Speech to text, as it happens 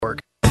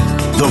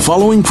The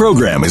following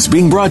program is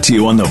being brought to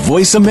you on the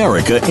Voice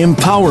America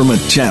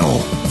Empowerment Channel.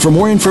 For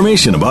more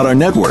information about our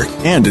network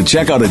and to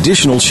check out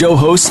additional show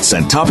hosts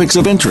and topics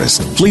of interest,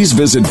 please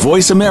visit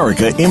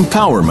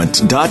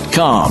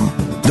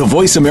voiceamericaempowerment.com. The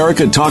Voice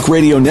America Talk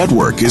Radio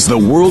Network is the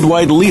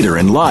worldwide leader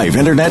in live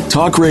Internet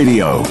talk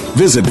radio.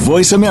 Visit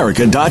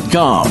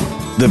voiceamerica.com.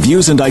 The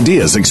views and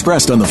ideas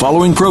expressed on the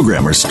following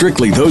program are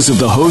strictly those of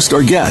the host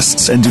or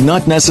guests and do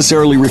not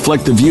necessarily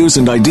reflect the views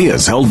and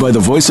ideas held by the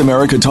Voice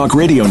America Talk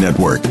Radio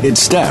Network, its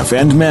staff,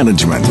 and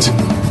management.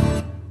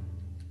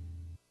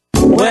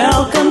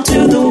 Welcome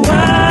to the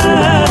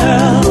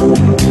world.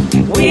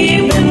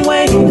 We've been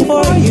waiting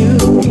for you.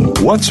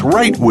 What's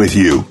right with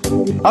you?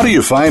 How do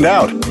you find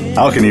out?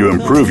 How can you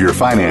improve your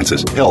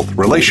finances, health,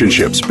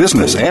 relationships,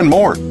 business, and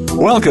more?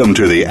 Welcome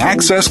to the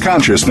Access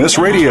Consciousness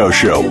Radio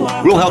Show.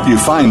 We'll help you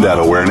find that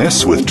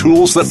awareness with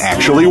tools that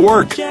actually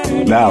work.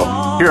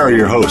 Now, here are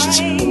your hosts,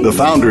 the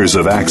founders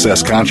of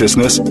Access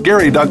Consciousness,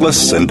 Gary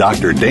Douglas and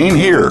Dr. Dane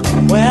Heer.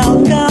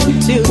 Welcome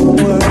to the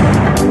world.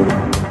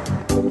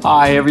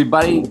 Hi,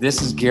 everybody.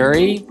 This is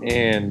Gary.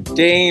 And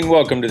Dane,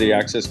 welcome to the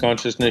Access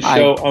Consciousness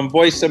Show on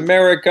Voice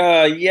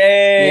America. Yay!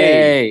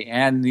 Yay!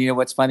 And you know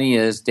what's funny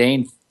is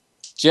Dane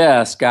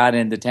just got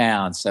into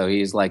town, so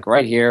he's like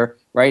right here,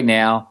 right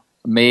now.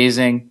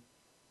 Amazing.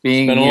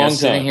 Being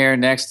sitting here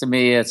next to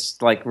me,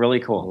 it's like really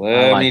cool.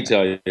 Let me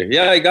tell you.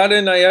 Yeah,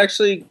 I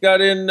actually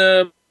got in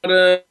a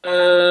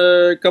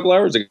couple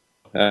hours ago,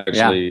 at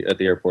the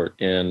airport.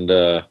 And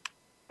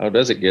how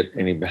does it get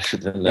any better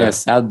than that?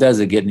 Yes, how does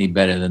it get any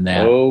better than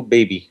that? Oh,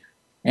 baby.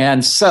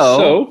 And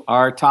so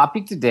our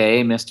topic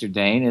today, Mr.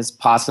 Dane, is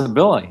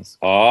possibilities.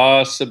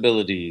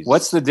 Possibilities.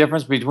 What's the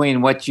difference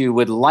between what you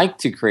would like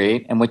to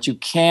create and what you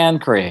can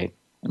create?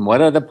 And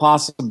what are the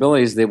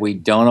possibilities that we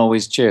don't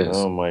always choose?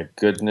 Oh, my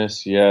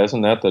goodness. Yeah,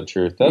 isn't that the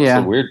truth? That's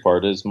the weird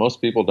part is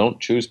most people don't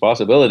choose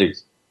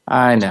possibilities.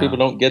 I know. Most people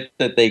don't get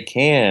that they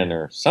can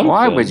or something.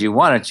 Why would you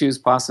want to choose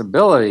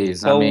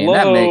possibilities? Hello? I mean,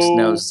 that makes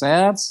no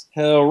sense.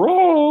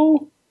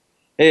 Hello.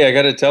 Hey, I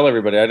got to tell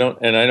everybody, I don't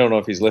know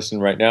if he's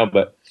listening right now,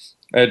 but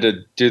I had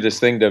to do this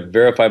thing to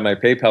verify my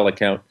PayPal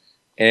account.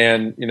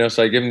 And,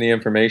 so I give him the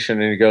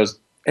information and he goes,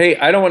 hey,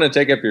 I don't want to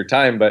take up your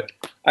time, but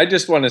I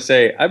just want to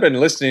say I've been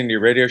listening to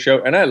your radio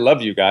show, and I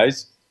love you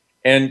guys.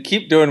 And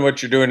keep doing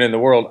what you're doing in the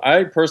world.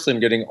 I personally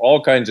am getting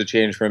all kinds of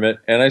change from it.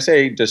 And I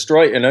say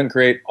destroy and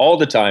uncreate all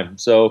the time.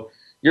 So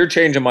you're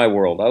changing my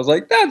world. I was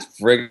like, that's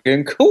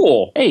friggin'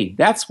 cool. Hey,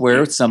 that's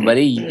where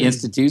somebody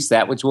institutes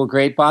that which will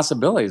create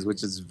possibilities,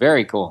 which is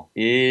very cool.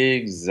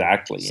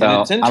 Exactly. So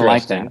and it's interesting. I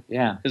like that.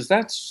 Yeah. Because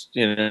that's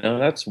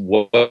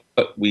what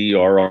we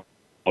are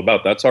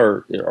about. That's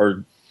our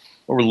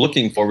what we're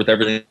looking for with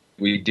everything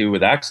we do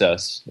with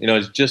Access.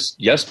 It's just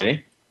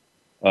yesterday,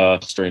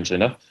 strangely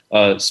enough,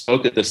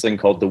 spoke at this thing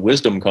called the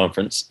Wisdom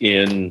Conference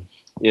in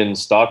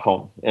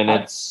Stockholm. And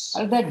how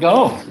did that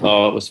go?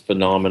 Oh, it was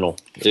phenomenal.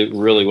 It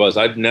really was.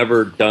 I've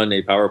never done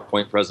a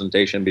PowerPoint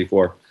presentation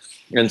before.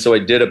 And so I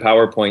did a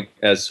PowerPoint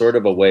as sort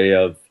of a way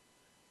of,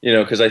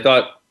 because I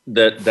thought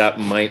that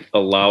might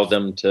allow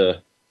them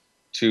to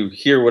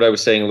hear what I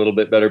was saying a little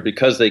bit better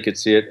because they could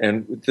see it.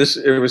 And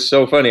it was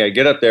so funny. I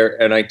get up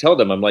there and I tell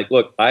them, I'm like,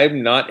 look,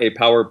 I'm not a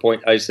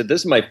PowerPoint. I said,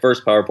 this is my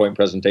first PowerPoint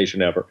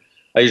presentation ever.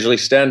 I usually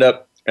stand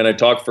up and I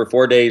talk for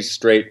 4 days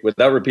straight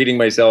without repeating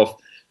myself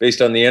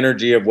based on the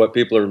energy of what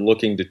people are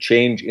looking to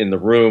change in the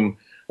room.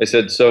 I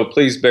said, so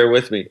please bear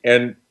with me.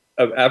 And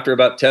after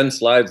about 10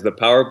 slides, the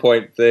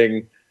PowerPoint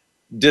thing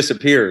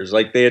disappears.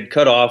 Like they had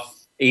cut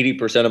off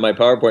 80% of my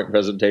PowerPoint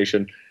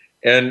presentation.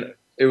 And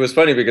it was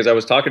funny because I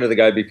was talking to the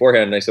guy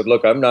beforehand and I said,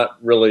 look, I'm not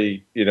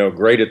really,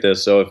 great at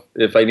this. So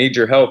if I need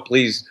your help,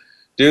 please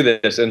do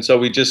this. And so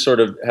we just sort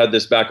of had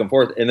this back and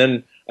forth. And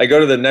then I go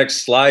to the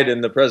next slide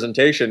in the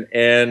presentation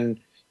and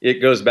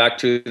it goes back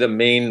to the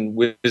main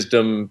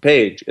wisdom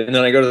page. And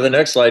then I go to the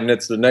next slide and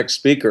it's the next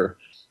speaker.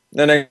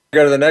 Then I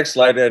go to the next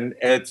slide and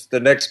it's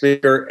the next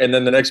speaker and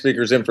then the next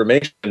speaker's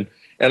information.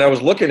 And I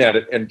was looking at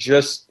it and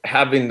just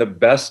having the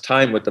best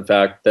time with the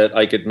fact that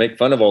I could make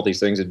fun of all these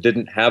things and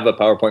didn't have a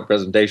PowerPoint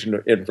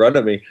presentation in front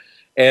of me.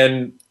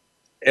 And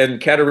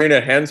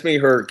Katerina hands me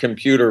her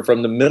computer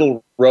from the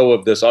middle row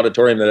of this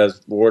auditorium that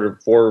has 400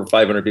 or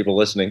 500 people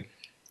listening.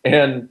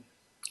 And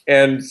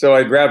so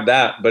I grabbed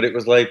that, but it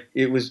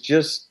was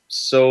just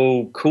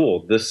so cool.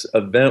 This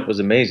event was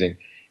amazing.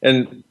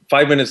 And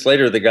 5 minutes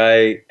later, the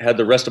guy had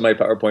the rest of my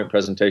PowerPoint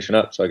presentation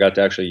up, so I got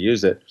to actually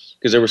use it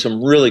because there were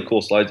some really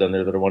cool slides on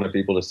there that I wanted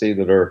people to see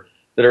that are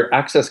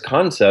Access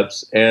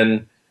concepts,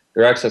 and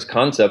they're Access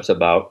concepts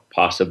about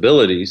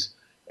possibilities.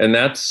 And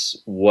that's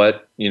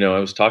what, I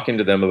was talking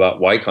to them about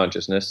why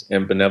consciousness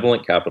and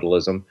benevolent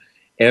capitalism.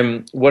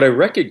 And what I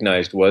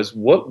recognized was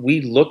what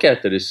we look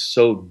at that is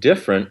so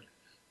different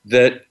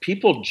that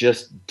people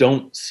just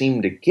don't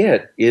seem to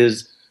get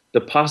is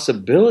the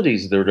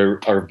possibilities that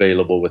are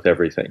available with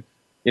everything.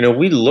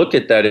 We look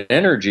at that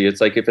energy.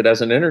 It's like if it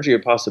has an energy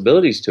of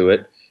possibilities to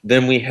it,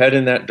 then we head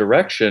in that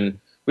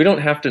direction. We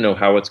don't have to know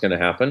how it's going to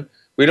happen.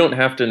 We don't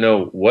have to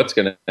know what's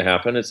going to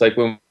happen. It's like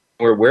when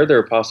we're where there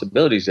are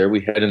possibilities there,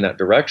 we head in that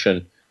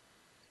direction.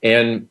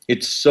 And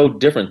it's so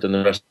different than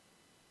the rest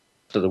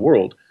of the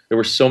world. There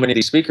were so many of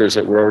these speakers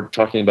that were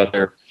talking about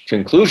their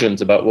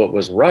conclusions about what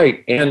was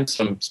right, and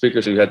some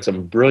speakers who had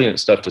some brilliant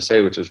stuff to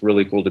say, which was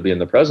really cool to be in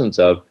the presence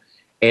of.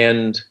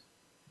 And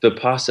the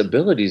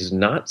possibility is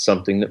not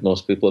something that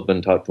most people have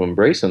been taught to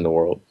embrace in the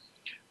world.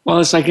 Well,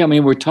 it's like, I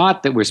mean, we're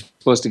taught that we're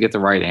supposed to get the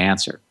right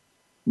answer.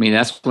 I mean,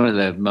 that's one of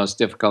the most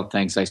difficult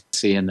things I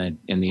see in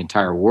the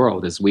entire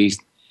world is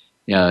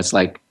it's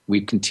like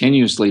we've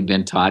continuously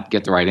been taught,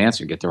 get the right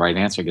answer, get the right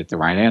answer, get the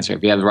right answer.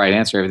 If you have the right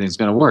answer, everything's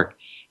going to work.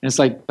 And it's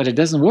like, but it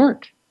doesn't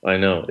work. I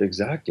know,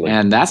 exactly.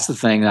 And that's the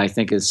thing that I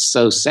think is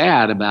so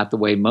sad about the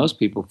way most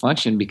people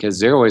function, because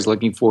they're always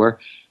looking for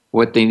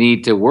what they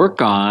need to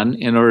work on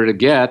in order to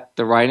get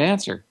the right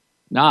answer,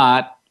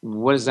 not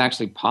what is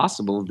actually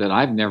possible that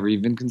I've never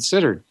even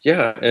considered.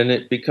 Yeah, and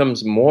it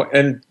becomes more.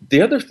 And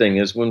the other thing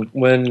is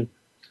when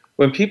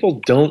people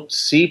don't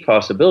see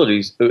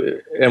possibilities,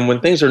 and when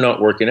things are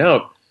not working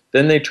out,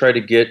 then they try to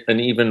get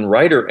an even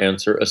righter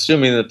answer,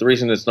 assuming that the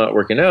reason it's not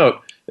working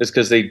out is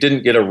because they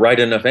didn't get a right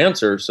enough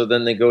answer. So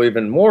then they go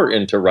even more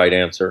into right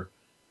answer,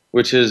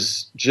 which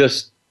is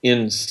just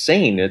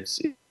insane. It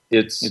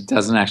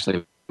doesn't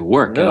actually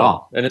work at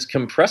all, and it's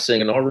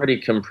compressing an already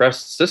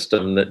compressed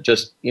system that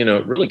just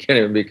it really can't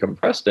even be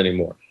compressed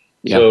anymore.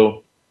 Yep.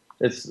 So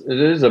it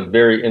is a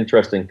very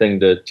interesting thing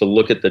to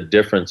look at the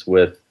difference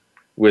with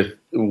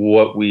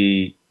what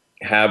we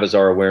have as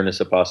our awareness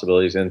of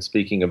possibilities and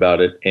speaking about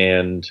it.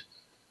 And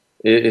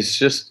it's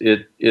just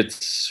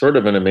it's sort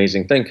of an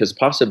amazing thing, because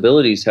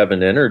possibilities have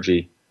an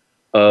energy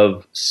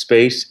of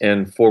space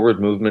and forward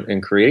movement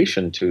and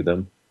creation to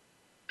them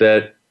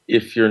that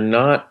if you're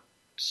not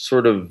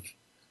sort of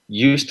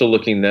used to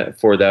looking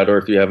for that, or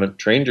if you haven't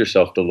trained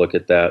yourself to look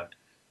at that,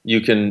 you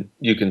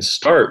can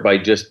start by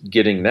just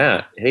getting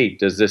that. Hey,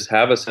 does this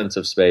have a sense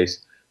of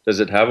space?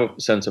 Does it have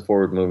a sense of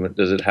forward movement?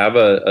 Does it have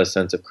a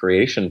sense of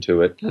creation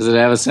to it? Does it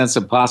have a sense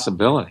of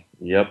possibility?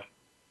 Yep.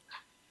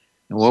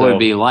 And what would it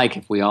be like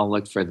if we all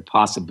looked for the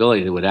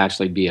possibility that would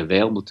actually be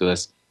available to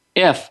us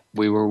if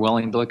we were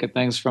willing to look at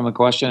things from a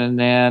question and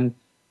then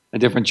a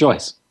different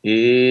choice?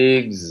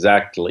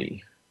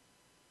 Exactly.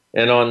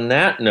 And on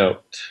that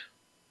note,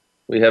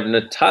 we have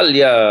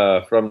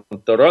Natalia from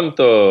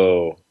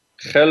Toronto.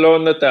 Hello,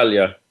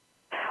 Natalia.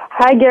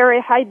 Hi,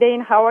 Gary. Hi,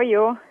 Dane. How are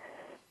you?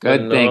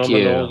 Good, thank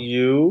you.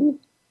 You?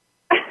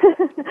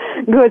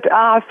 Good.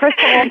 First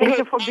of all, thank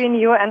you for being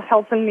you and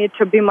helping me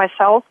to be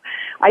myself.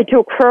 I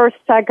took first,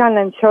 second,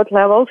 and third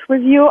levels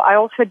with you. I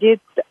also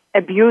did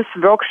abuse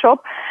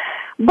workshop,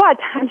 but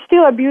I'm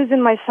still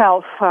abusing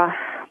myself.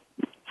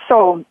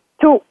 So,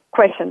 2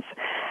 questions.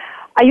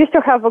 I used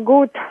to have a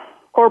good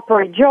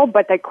corporate job,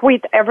 but I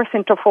quit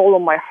everything to follow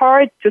my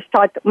heart to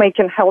start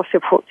making healthy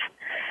foods.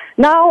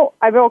 Now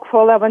I work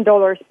for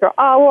 $11 per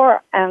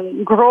hour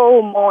and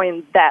grow more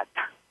in debt.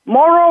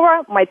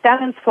 Moreover, my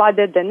tenants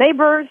flooded the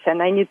neighbors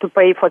and I need to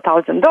pay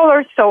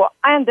 $4,000. So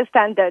I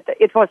understand that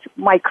it was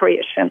my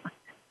creation.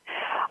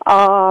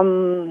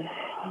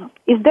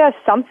 Is there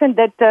something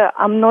that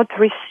I'm not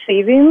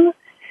receiving?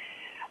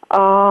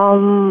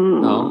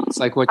 No, it's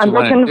like what you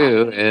want to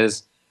do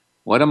is,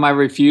 what am I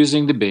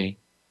refusing to be?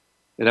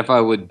 That if I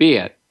would be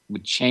it,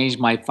 would change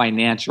my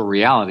financial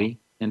reality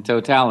in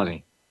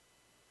totality.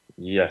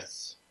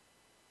 Yes.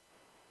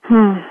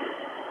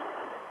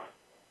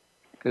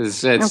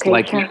 Because it's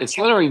it's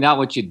literally not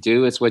what you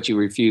do, it's what you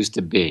refuse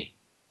to be.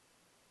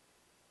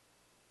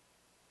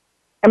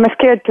 Am I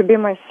scared to be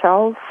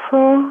myself?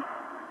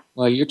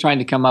 Well, you're trying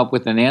to come up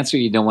with an answer.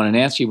 You don't want an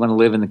answer. You want to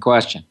live in the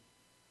question.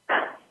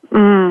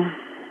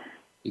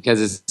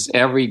 Because it's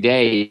every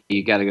day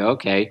you got to go,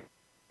 okay,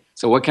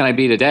 so what can I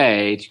be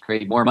today to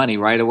create more money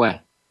right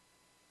away?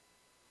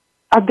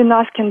 I've been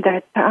asking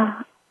that.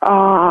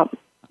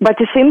 But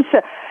it seems,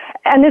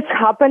 and it's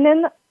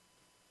happening,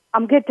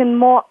 I'm getting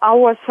more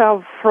hours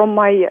from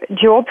my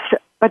jobs,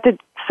 but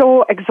it's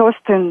so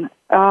exhausting.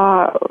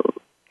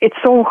 It's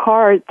so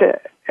hard.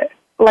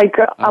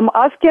 I'm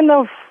asking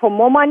for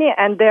more money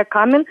and they're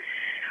coming,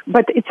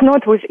 but it's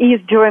not with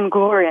ease, joy, and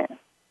glory.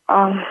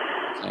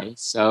 Okay,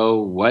 so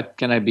what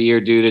can I be or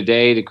do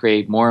today to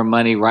create more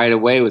money right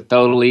away with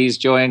total ease,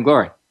 joy, and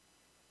glory?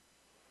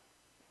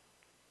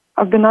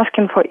 I've been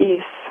asking for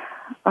ease.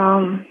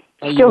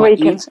 Still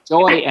waiting.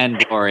 Joy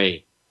and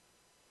glory.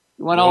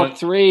 You want all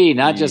 3,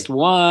 not just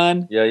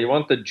one. Yeah, you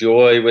want the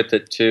joy with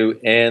it too,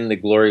 and the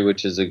glory,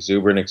 which is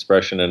exuberant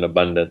expression and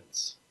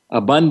abundance.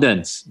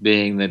 Abundance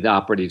being the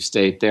operative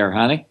state there,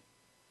 honey.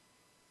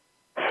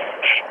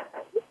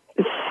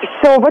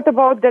 So what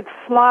about that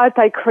flood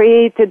I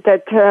created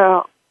that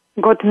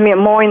got me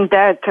more in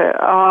debt?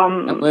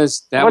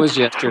 That was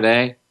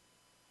yesterday.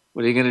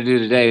 What are you going to do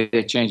today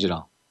to change it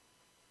all?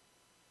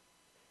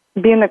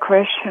 Be in the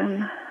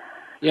question.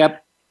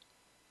 Yep.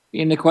 Be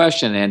in the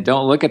question. And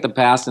don't look at the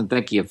past and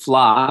think you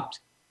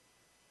flopped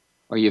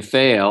or you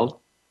failed.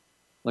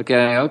 Look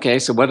at, okay,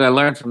 so what did I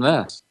learn from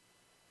this?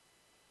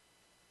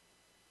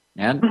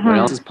 And what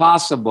else is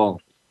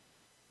possible?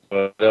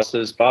 What else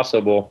is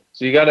possible?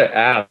 So you got to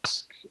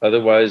ask.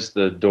 Otherwise,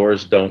 the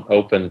doors don't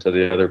open to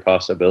the other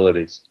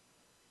possibilities.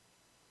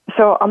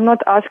 So I'm not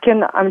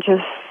asking, I'm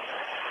just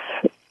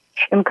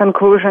in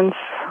conclusions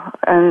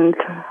and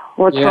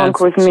what's wrong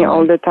with me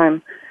all the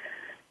time.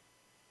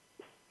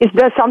 Is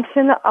there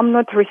something I'm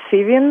not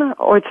receiving,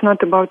 or it's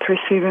not about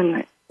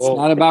receiving? It's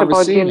not about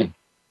receiving.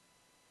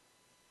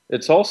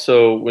 It's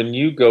also when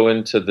you go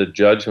into the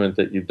judgment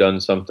that you've done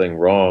something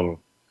wrong,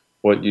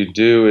 what you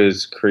do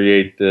is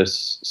create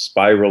this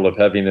spiral of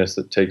heaviness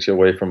that takes you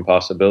away from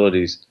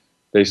possibilities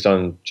based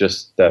on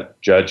just that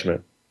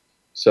judgment.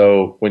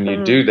 So when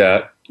you do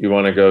that, you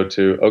want to go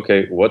to,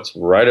 okay, what's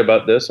right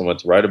about this and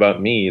what's right about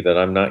me that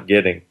I'm not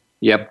getting?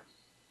 Yep.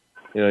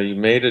 You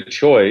made a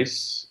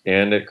choice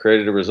and it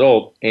created a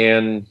result,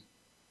 and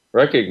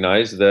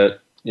recognize that,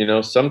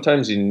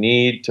 sometimes you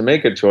need to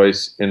make a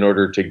choice in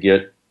order to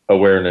get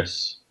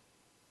awareness.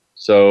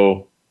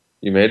 So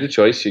you made a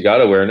choice, you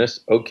got awareness.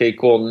 Okay,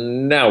 cool.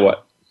 Now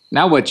what?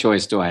 Now what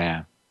choice do I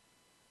have?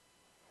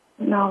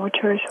 Now what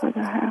choice would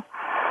I have?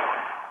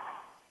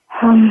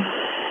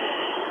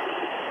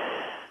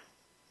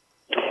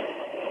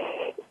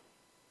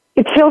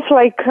 It feels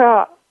like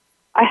I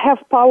have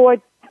power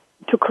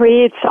to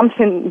create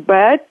something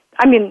bad.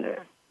 I mean,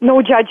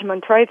 no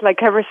judgment, right?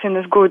 Like everything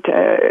is good.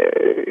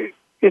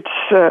 It's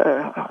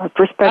a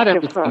perspective. Not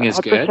everything is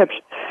good.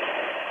 Perception.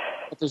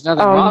 But there's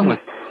nothing wrong with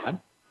that.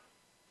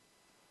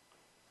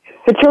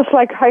 It feels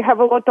like I have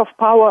a lot of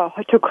power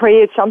to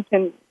create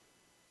something,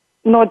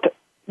 not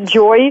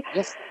joy.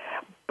 Yes.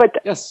 But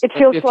yes. It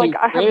feels if like you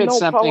I have created no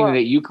something power.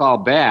 that you call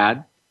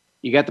bad,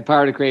 you got the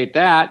power to create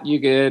that. You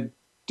could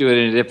do it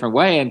in a different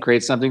way and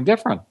create something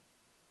different.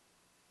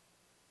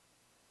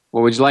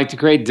 What would you like to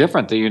create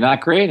different that you're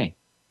not creating?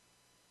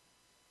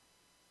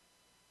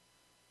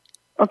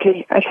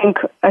 Okay, I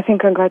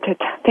think I got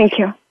it. Thank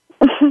you.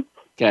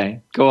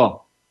 Okay,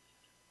 cool.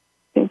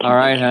 Thank you. All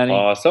right, honey.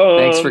 Awesome.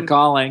 Thanks for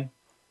calling.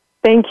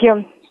 Thank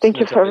you. Thank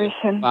you for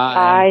listening.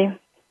 Bye.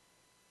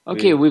 Bye.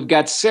 Okay, we've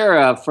got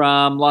Sarah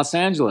from Los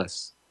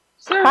Angeles.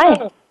 Sarah.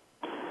 Hi.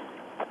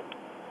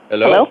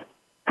 Hello.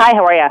 Hi,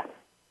 how are you?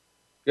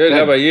 Good.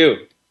 How about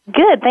you?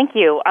 Good, thank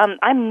you.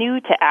 I'm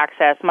new to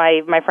Access.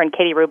 My friend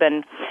Katie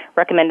Rubin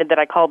recommended that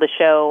I call the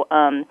show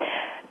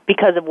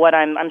because of what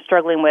I'm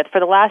struggling with. For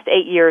the last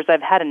 8 years,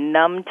 I've had a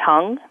numb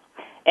tongue,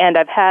 and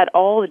I've had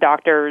all the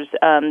doctors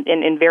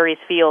in various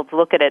fields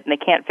look at it, and they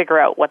can't figure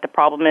out what the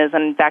problem is.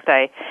 And in fact,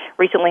 I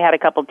recently had a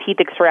couple teeth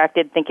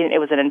extracted thinking it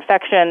was an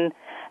infection,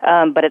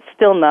 but it's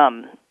still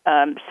numb.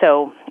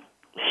 So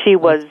she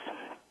was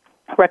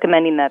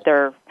recommending that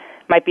there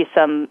might be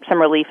some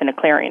relief in a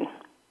clearing.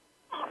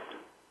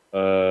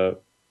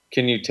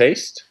 Can you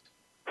taste?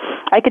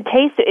 I could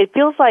taste it. It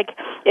feels like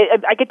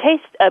I could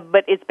taste,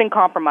 but it's been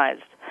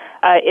compromised.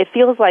 It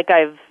feels like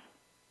I've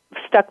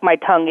stuck my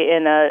tongue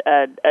in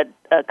a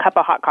cup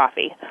of hot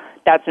coffee.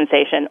 That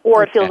sensation,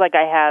 or it feels like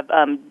I have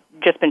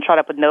just been shot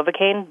up with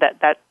Novocaine.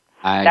 That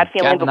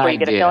feeling before you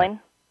get a feeling.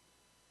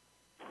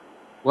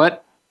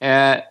 What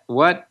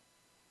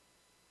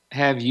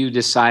have you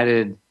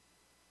decided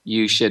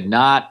you should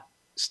not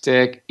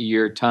stick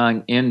your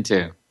tongue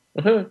into?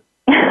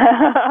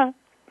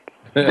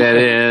 That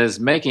is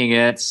making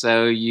it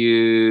so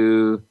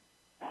you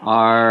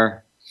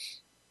are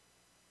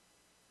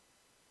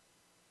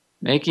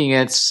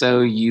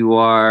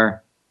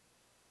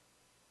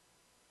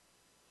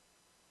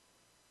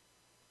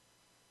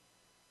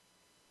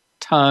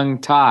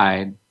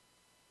tongue-tied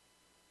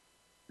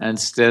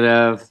instead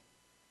of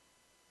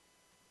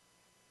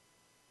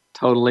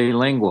totally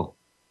lingual.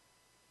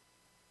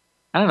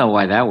 I don't know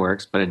why that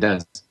works, but it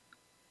does.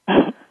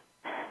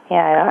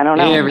 Yeah, I don't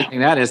know. Hey,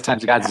 everything that is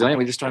times God's doing.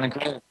 We just trying to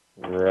create.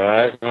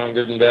 Right, wrong,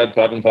 good and bad,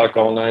 pot and puck,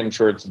 all nine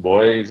shorts,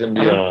 boys and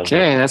beyond.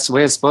 Okay, that's the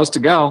way it's supposed to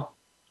go.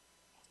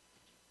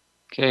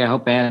 Okay, I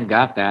hope Ann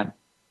got that.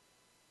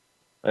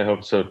 I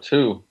hope so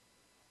too.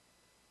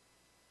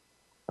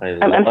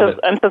 I'm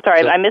so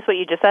sorry. I missed what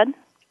you just said.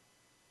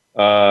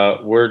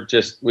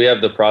 We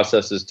have the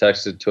processes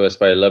texted to us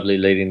by a lovely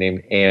lady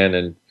named Ann,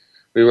 and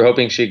we were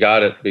hoping she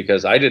got it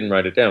because I didn't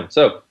write it down.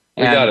 So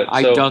we got it.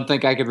 I don't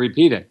think I could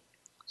repeat it.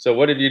 So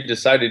what have you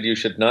decided you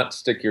should not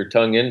stick your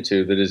tongue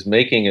into that is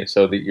making it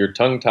so that you're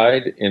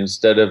tongue-tied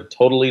instead of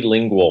totally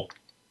lingual?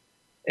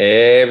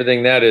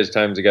 Everything that is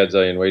times a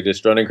godzillion. Way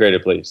just run and create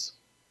it, please.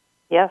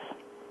 Yes.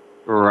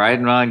 Right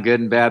and wrong, good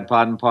and bad,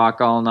 pot and pock,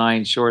 all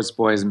nine shorts,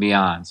 boys and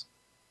beyonds.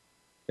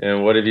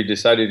 And what have you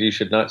decided you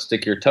should not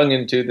stick your tongue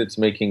into that's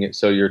making it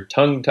so you're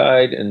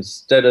tongue-tied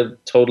instead of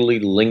totally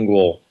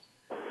lingual?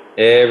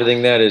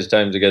 Everything that is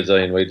times a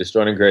godzillion. Way just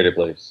run and create it,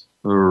 please.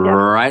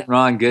 Right and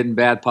wrong, good and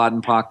bad, pot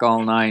and pock,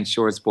 all nine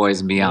shorts,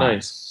 boys and beyonds.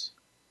 Nice.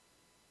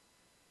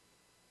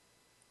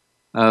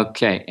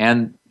 Okay,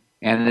 and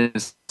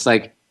it's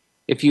like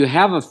if you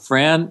have a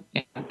friend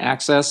in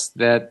Access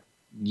that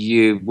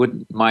you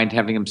wouldn't mind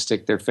having them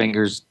stick their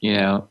fingers,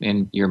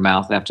 in your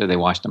mouth after they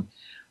washed them,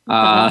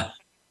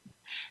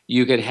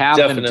 you could have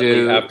them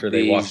do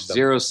the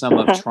zero sum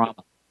of trauma.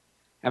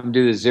 Have them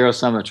do the zero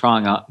sum of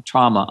trauma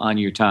on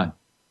your tongue.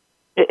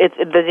 It's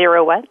the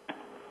zero what?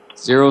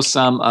 Zero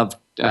sum of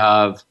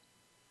trauma.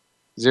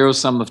 Zero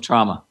sum of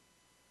trauma.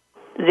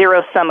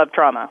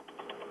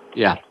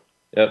 Yeah.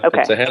 Yep. Okay.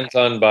 It's a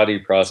hands-on body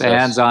process. It's a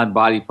hands-on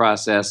body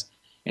process,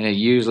 and it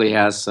usually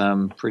has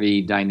some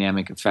pretty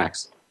dynamic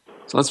effects.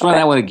 So let's run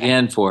that one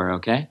again for her,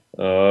 okay?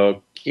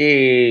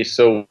 Okay.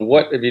 So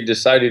what have you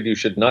decided you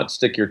should not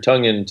stick your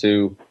tongue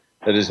into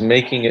that is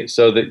making it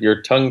so that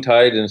you're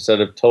tongue-tied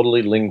instead of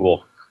totally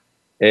lingual?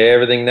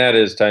 Everything that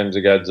is times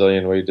a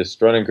godzillion. Will you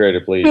just run and create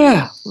it, please?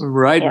 Yeah.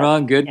 Right,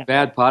 wrong, good, and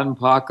bad, pot and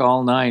pock,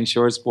 all nine,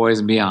 shorts, boys,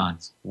 and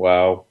beyonds.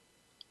 Wow.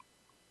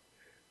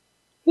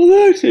 Well,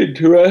 that's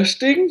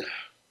interesting.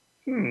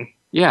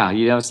 Yeah,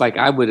 it's like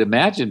I would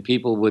imagine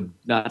people would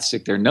not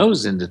stick their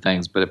nose into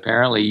things, but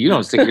apparently you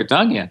don't stick your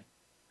tongue in.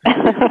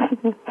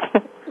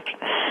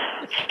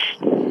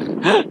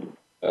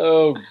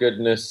 Oh,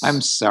 goodness.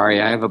 I'm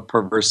sorry. I have a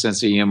perverse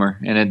sense of humor,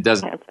 and it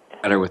doesn't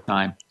get better with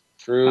time.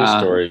 True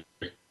story.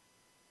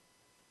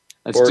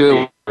 Let's do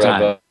it one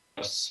time.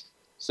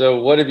 So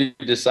what have you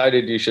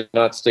decided you should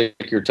not stick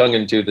your tongue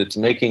into that's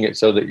making it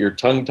so that you're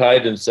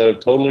tongue-tied instead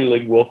of totally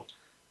lingual?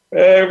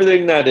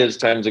 Everything that is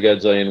times a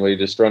godzillion. Will you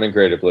just run and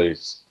create it,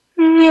 please?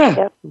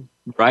 Yeah.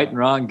 Right and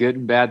wrong, good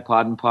and bad,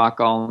 pot and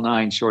pock, all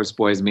nine, shorts,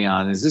 boys, and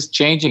beyond. Is this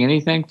changing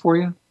anything for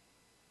you?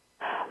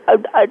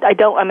 I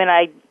don't. I mean,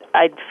 I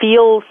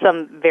feel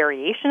some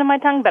variation in my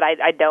tongue, but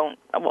I don't.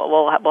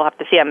 We'll have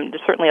to see. I'm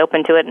certainly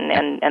open to it,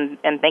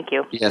 and thank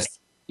you. Yes.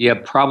 You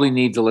probably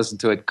need to listen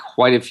to it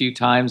quite a few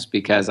times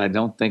because I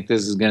don't think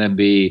this is going to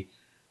be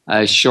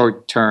a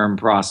short-term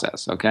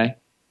process, okay?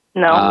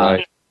 No.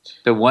 Right.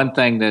 The one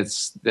thing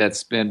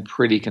that's been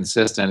pretty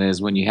consistent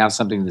is when you have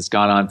something that's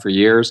gone on for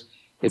years,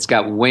 it's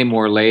got way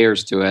more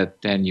layers to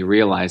it than you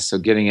realize. So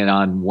getting it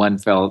on one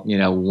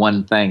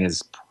thing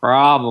is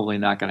probably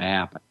not going to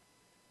happen.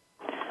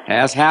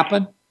 Has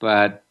happened,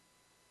 but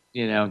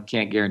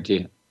can't guarantee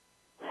it.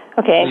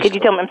 Okay, and could you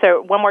tell me? I'm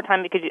sorry, one more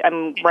time because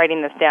I'm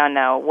writing this down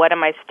now. What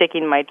am I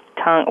sticking my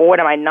tongue, or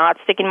what am I not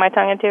sticking my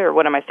tongue into, or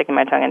what am I sticking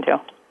my tongue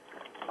into?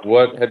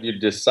 What have you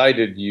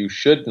decided you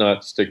should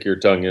not stick your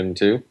tongue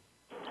into?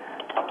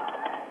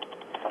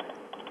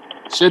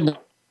 Should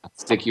not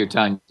stick your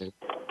tongue into.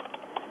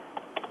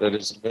 That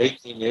is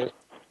making it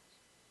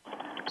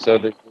so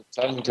that you're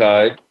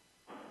tongue-tied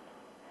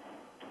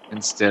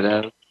instead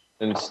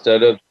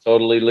of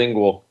totally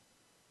lingual.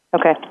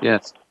 Okay.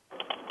 Yes.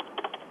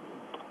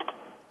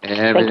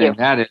 Everything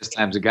that is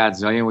times a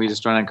godzillion. We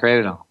just run and create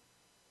it all.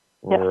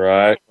 Yep.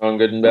 Right. Wrong,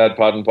 good and bad,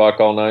 pot and pock,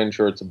 all nine,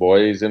 shorts of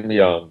boys and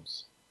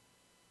beyonds.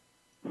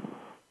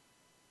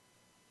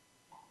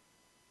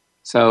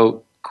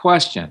 So,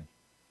 question.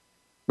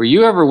 Were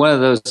you ever one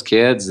of those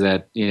kids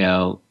that,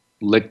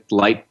 licked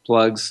light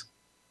plugs?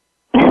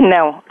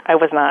 No, I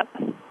was not.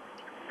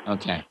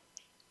 Okay.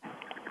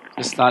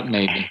 Just thought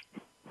maybe.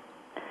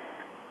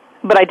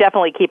 But I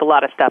definitely keep a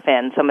lot of stuff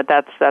in, so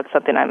that's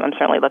something I'm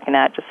certainly looking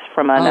at just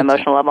from an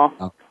emotional level.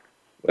 Oh.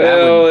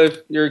 Well, if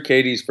you're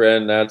Katie's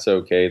friend, that's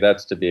okay.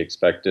 That's to be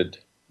expected.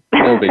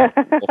 No big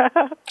deal.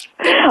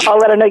 I'll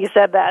let her know you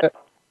said that.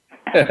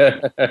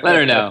 Let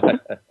her know.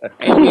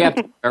 And we have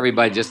to give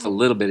everybody just a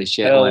little bit of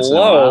shit.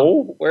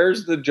 Hello,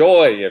 where's the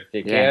joy if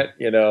you can't,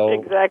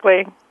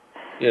 Exactly.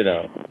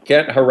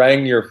 Can't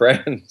harangue your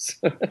friends.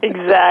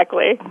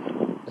 Exactly.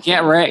 You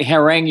can't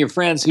harangue your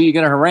friends. Who are you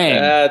going to harangue?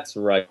 That's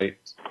right.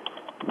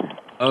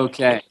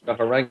 Okay. A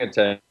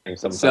harangutan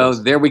sometimes. So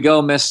there we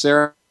go, Miss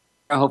Sarah.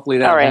 Hopefully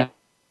that right.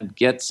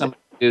 Get somebody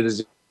to do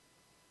this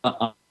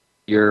on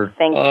your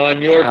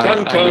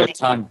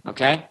tongue.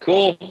 Okay?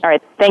 Cool. All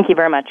right. Thank you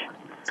very much.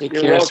 Take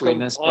You're care, welcome.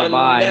 sweetness. On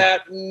Bye-bye.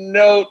 that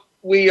note,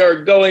 we are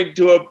going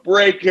to a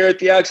break here at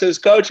the Access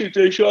Coaching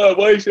Show at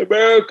Voice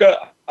America.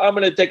 I'm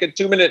going to take a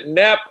 2-minute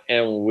nap,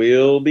 and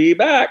we'll be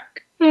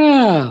back.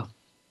 Yeah.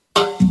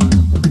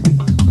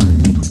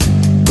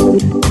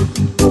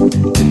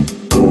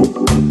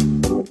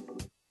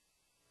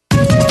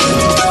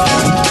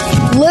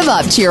 Live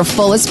up to your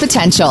fullest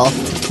potential.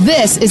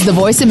 This is the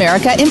Voice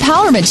America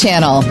Empowerment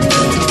Channel.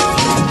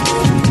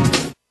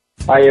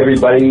 Hi,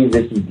 everybody.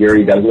 This is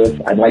Gary Douglas.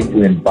 I'd like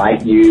to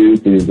invite you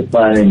to the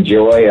fun and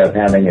joy of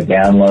having a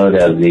download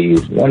of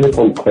these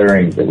wonderful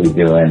clearings that we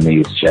do in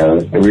these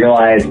shows. I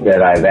realize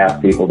that I've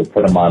asked people to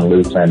put them on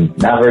loose, and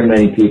not very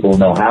many people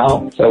know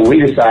how. So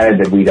we decided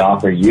that we'd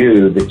offer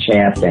you the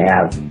chance to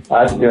have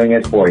us doing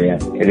it for you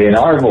and in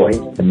our voice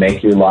to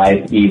make your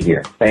life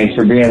easier. Thanks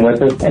for being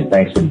with us, and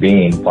thanks for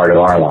being part of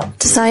our life.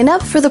 To sign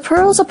up for the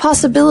Pearls of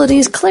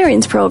Possibilities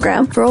Clearings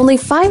Program for only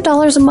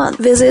 $5 a month,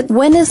 visit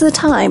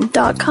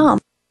whenisthetime.com.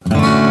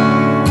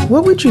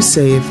 What would you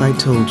say if I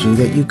told you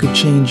that you could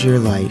change your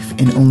life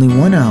in only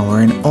 1 hour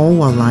and all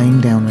while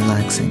lying down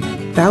relaxing?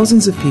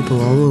 Thousands of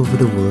people all over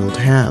the world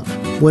have.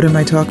 What am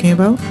I talking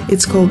about?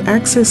 It's called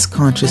Access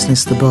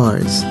Consciousness, the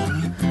BARS.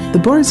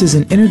 The BARS is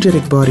an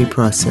energetic body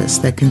process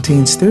that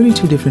contains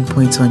 32 different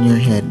points on your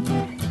head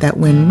that,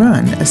 when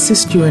run,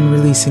 assist you in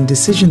releasing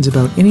decisions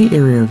about any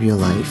area of your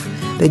life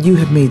that you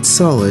have made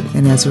solid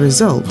and as a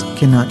result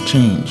cannot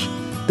change.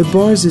 The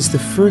BARS is the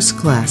first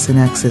class in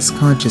Access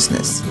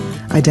Consciousness,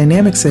 a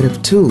dynamic set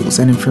of tools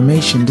and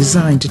information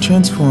designed to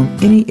transform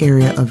any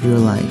area of your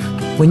life.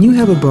 When you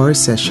have a BARS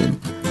session,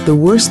 The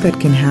worst that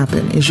can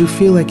happen is you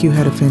feel like you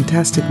had a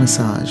fantastic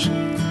massage.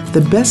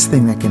 The best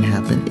thing that can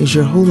happen is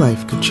your whole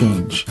life could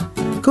change.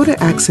 Go to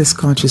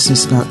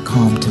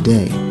accessconsciousness.com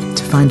today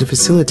to find a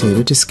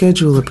facilitator to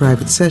schedule a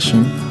private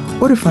session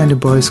or to find a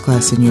bars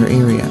class in your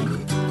area.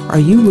 Are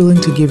you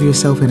willing to give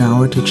yourself an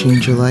hour to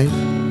change your life?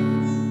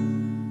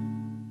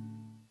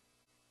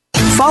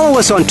 Follow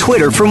us on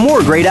Twitter for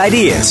more great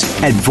ideas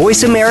at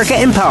Voice America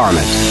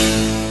Empowerment.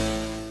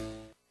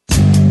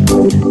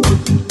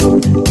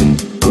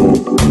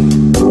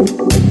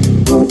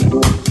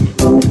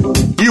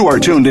 You are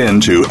tuned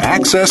in to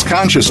Access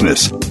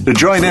Consciousness. To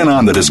join in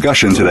on the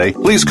discussion today,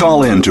 please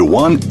call in to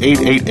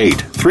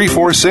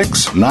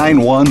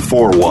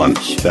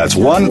 1-888-346-9141. That's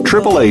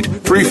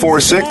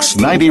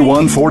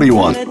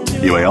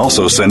 1-888-346-9141. You may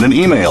also send an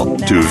email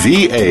to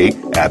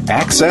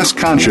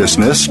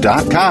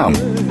va@accessconsciousness.com.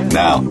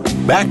 Now,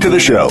 back to the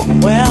show.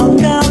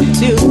 Welcome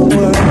to the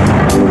world.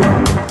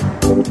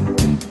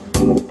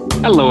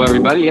 Hello,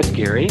 everybody. It's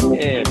Gary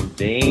and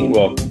Dane.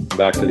 Welcome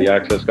back to the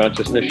Access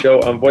Consciousness Show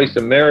on Voice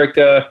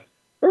America,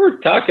 where we're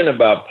talking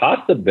about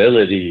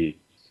possibilities.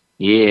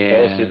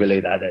 Yeah.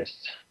 Posibilidades.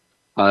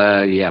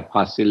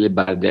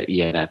 Posibilidades.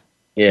 Yeah.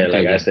 Yeah,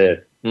 like I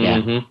said. Yeah.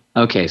 Mm-hmm.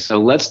 Okay, so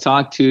let's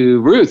talk to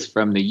Ruth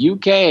from the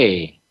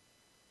UK.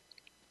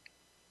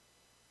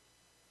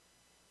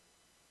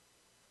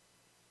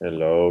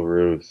 Hello,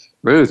 Ruth.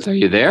 Ruth, are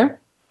you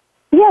there?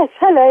 Yes,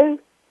 hello.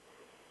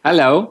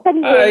 Hello. Can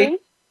you hear me?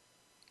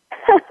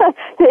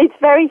 It's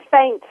very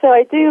faint, so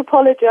I do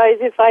apologize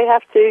if I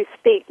have to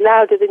speak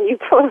louder than you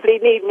probably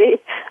need me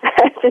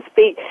to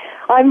speak.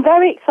 I'm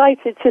very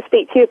excited to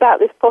speak to you about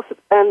this the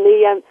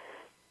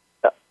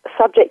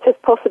subject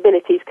of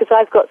possibilities, because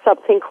I've got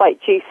something quite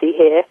juicy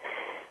here.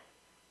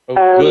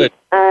 Oh, good.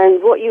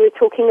 And what you were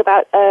talking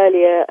about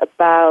earlier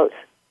about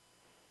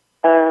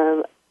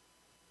a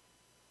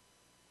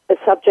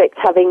subject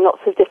having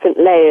lots of different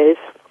layers.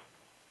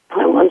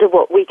 I wonder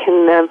what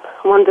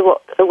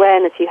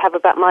awareness you have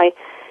about my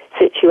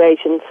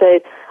situation.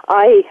 So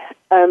a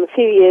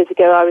few years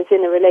ago, I was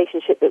in a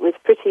relationship that was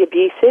pretty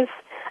abusive,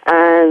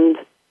 and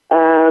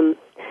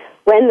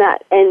when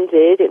that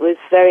ended, it was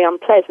very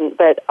unpleasant,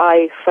 but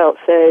I felt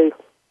so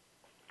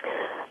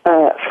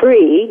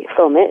free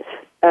from it.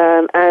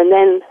 And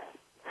then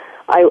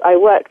I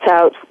worked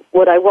out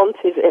what I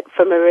wanted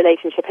from a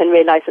relationship and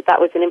realized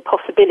that was an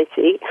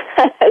impossibility.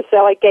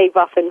 So I gave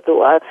up and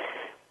thought,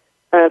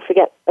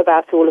 forget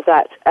about all of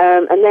that.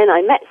 And then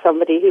I met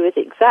somebody who was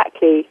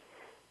exactly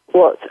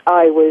what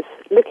I was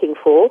looking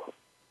for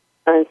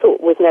and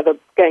thought was never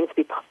going to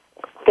be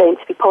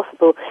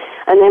possible.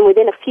 And then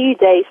within a few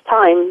days'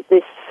 time,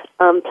 this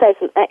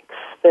pleasant ex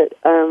that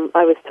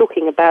I was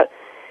talking about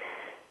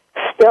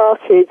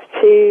started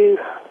to,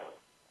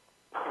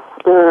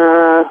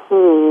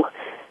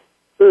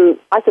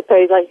 I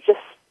suppose I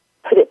just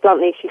put it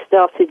bluntly, she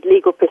started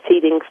legal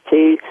proceedings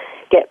to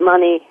get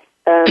money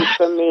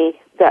from me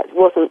that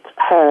wasn't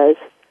hers,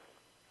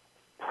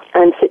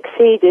 and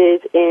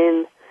succeeded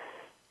in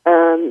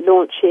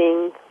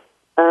launching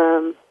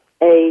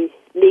a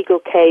legal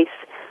case,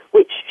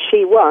 which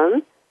she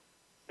won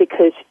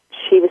because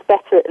she was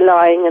better at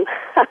lying. And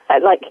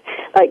like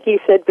you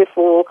said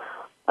before,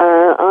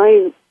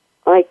 I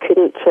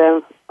couldn't.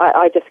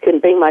 I just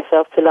couldn't bring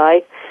myself to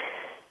lie,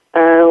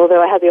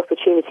 although I had the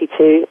opportunity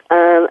to.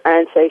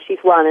 And so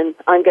she's won, and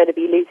I'm going to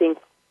be losing.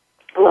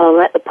 Well, I'm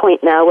at the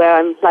point now where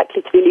I'm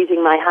likely to be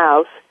losing my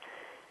house.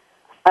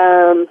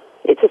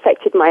 It's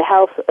affected my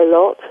health a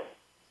lot,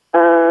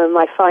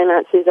 my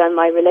finances, and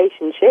my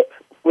relationship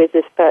with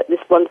this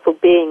wonderful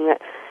being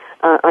that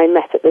I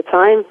met at the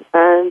time.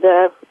 And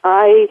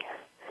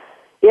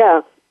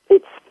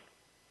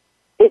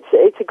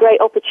it's a great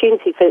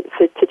opportunity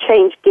to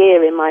change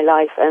gear in my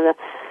life, and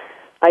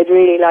I'd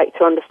really like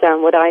to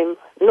understand what I'm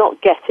not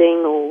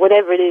getting or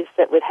whatever it is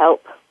that would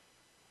help.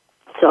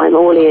 So I'm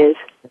all ears.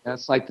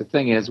 That's like the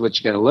thing is, what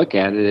you got to look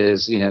at it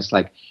is, it's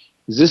like,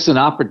 is this an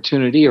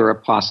opportunity or a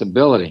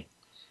possibility?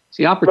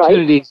 See,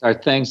 opportunities are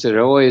things that are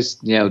always,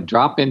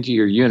 drop into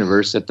your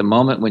universe at the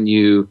moment when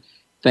you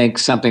think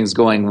something's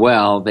going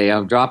well. They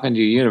drop into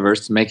your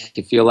universe to make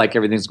you feel like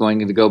everything's going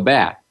to go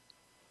bad.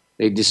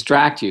 They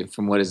distract you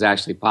from what is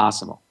actually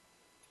possible.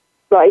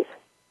 Right.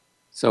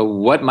 So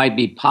what might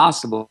be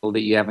possible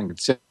that you haven't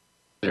considered?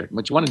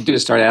 What you want to do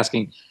is start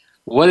asking,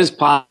 what is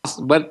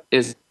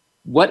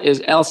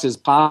else is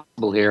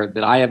possible here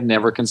that I have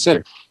never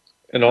considered?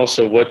 And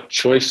also, what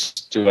choice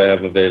do I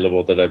have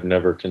available that I've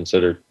never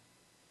considered?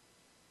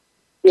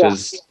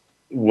 Because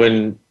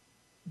when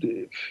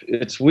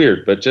it's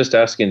weird, but just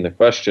asking the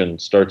question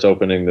starts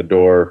opening the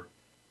door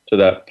to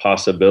that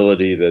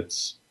possibility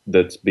that's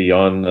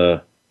beyond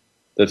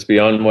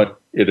what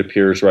it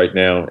appears right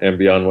now and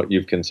beyond what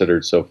you've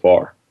considered so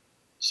far.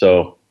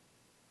 So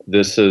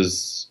this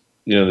is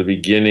the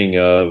beginning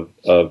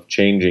of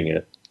changing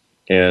it.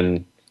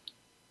 And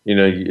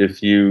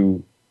if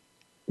you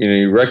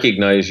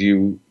recognize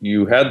you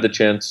had the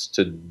chance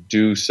to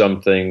do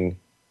something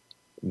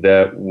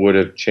that would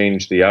have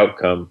changed the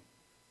outcome,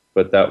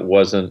 but that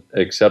wasn't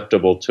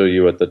acceptable to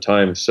you at the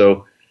time.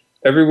 So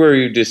everywhere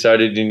you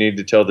decided you need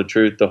to tell the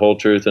truth, the whole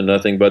truth, and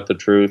nothing but the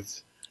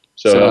truth.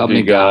 So help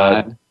me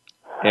God.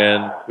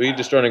 And will you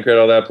destroy and create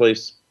all that,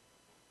 please?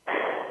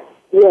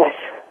 Yes.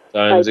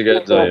 Times a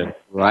gazillion.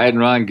 Right and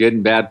wrong, good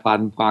and bad, pot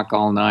and pock,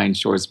 all nine,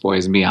 shorts,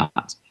 boys, and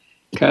beyonds.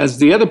 Because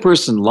the other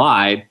person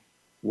lied,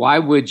 why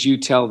would you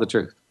tell the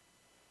truth?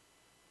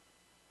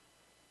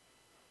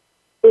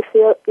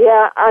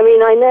 Yeah, I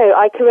mean, I know.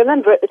 I can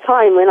remember at the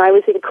time when I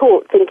was in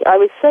court thinking, I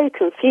was so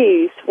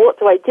confused. What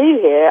do I do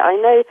here? I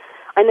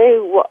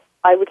know what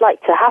I would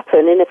like to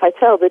happen, and if I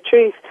tell the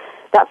truth,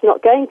 that's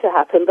not going to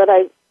happen. But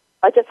I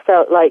just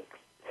felt like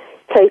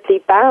totally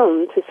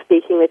bound to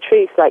speaking the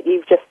truth like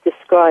you've just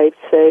described.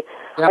 So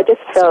yep. I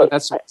just felt...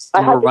 So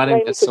we're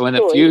running this. So in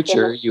the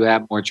future, you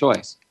have more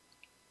choice.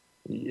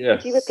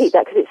 Yes. Could you repeat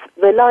that? Because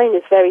the line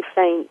is very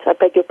faint. I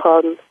beg your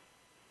pardon.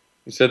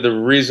 You said the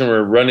reason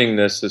we're running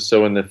this is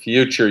so in the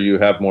future you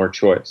have more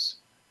choice.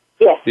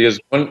 Yes. Because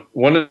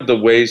one of the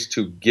ways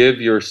to give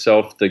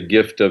yourself the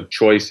gift of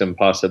choice and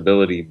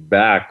possibility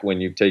back when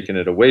you've taken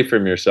it away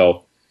from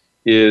yourself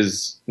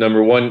is,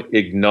 number one,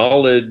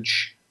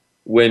 acknowledge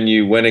when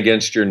you went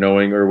against your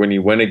knowing or when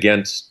you went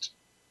against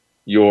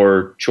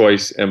your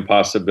choice and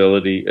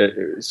possibility.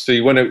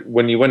 So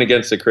when you went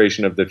against the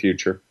creation of the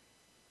future.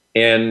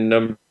 And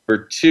number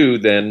two,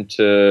 then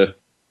to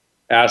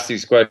ask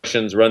these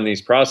questions, run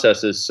these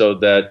processes so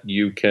that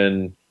you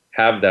can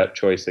have that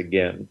choice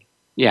again.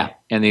 Yeah.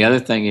 And the other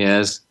thing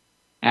is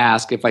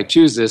ask, if I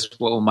choose this,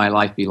 what will my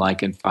life be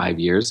like in 5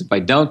 years? If I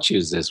don't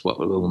choose this, what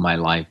will my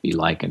life be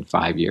like in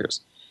 5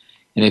 years?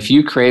 And if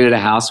you created a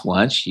house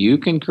once, you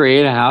can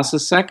create a house a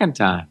second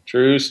time.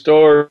 True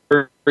story.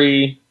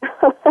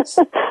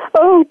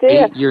 Oh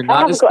dear. You're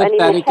not as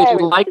pathetic as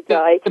you like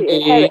to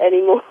be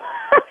anymore.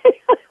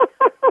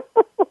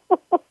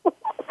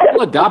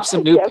 We'll adopt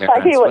some new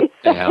parents. What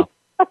the hell?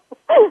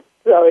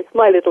 So it's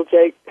my little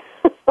joke.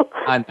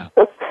 I know.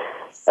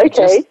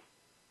 Okay.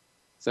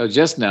 So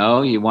just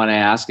know you want to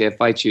ask, if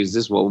I choose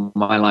this, what will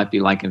my life be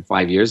like in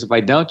 5 years? If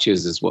I don't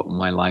choose this, what will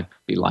my life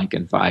be like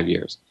in 5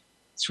 years?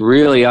 It's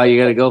really all you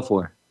got to go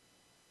for.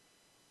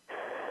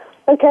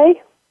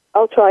 Okay.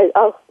 I'll try.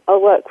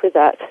 I'll work with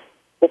that.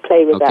 We'll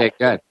play with that. Okay,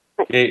 good.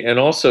 Okay, and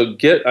also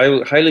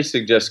I highly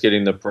suggest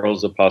getting the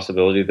Pearls of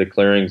Possibility, the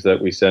clearings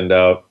that we send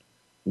out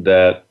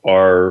that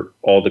are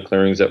all the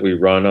clearings that we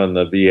run on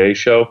the VA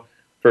show.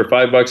 For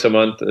 $5 a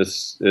month,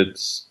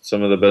 it's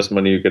some of the best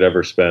money you could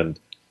ever spend.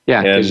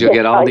 Yeah, because you'll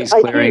get all these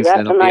clearings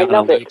and it'll be on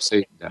a loop, so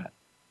you can do it.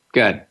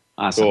 Good.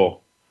 Awesome.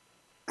 Cool.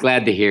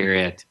 Glad to hear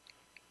it.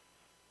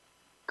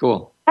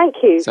 Cool. Thank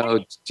you.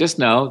 So just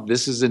know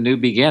this is a new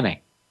beginning.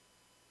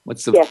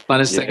 What's the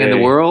funnest thing in the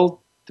world?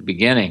 The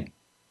beginning.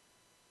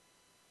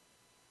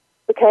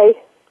 Okay.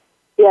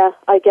 Yeah,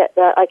 I get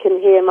that. I can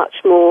hear much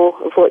more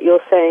of what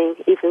you're saying,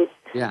 even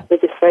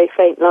with this very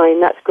faint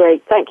line. That's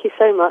great. Thank you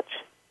so much.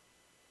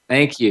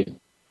 Thank you.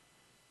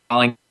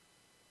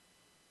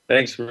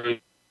 Thanks, Ruth.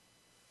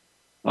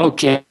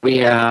 Okay, we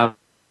have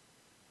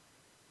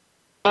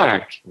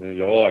New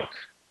York.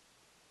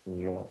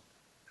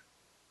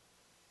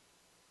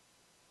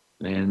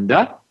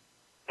 Linda?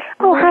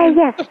 Oh, hi,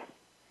 yes.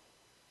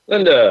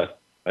 Linda.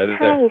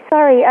 Hi,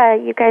 sorry,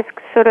 you guys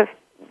sort of,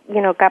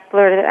 got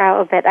blurted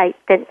out a bit.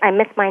 I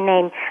missed my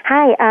name.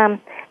 Hi,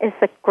 it's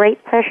a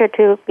great pleasure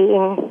to be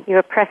in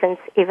your presence,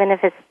 even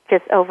if it's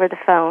just over the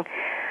phone.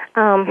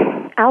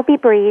 I'll be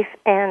brief,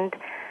 and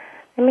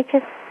let me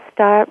just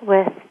start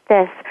with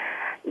this.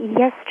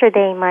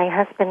 Yesterday, my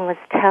husband was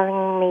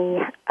telling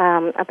me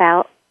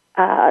about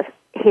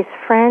his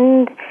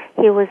friend.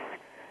 He was,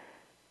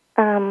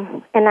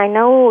 and I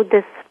know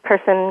this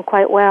person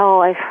quite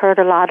well. I've heard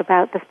a lot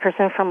about this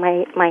person from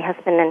my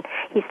husband, and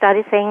he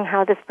started saying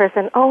how this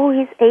person,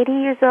 he's 80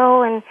 years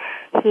old, and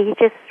he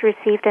just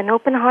received an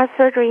open heart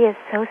surgery. It's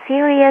so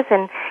serious,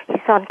 and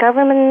he's on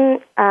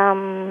government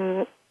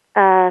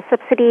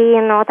subsidy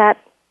and all that.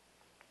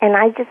 And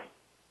I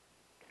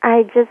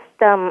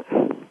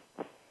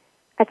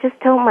just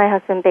told my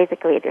husband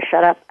basically to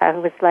shut up. I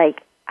was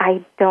like,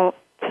 I don't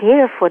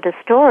care for the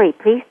story.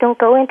 Please don't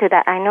go into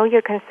that. I know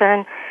you're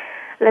concerned.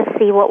 Let's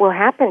see what will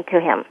happen to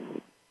him.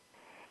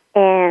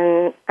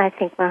 And I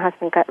think my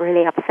husband got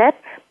really upset.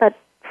 But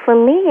for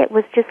me, it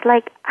was just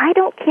like, I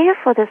don't care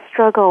for the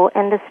struggle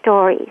and the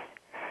stories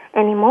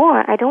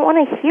anymore. I don't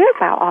want to hear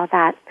about all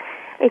that.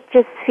 It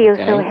just feels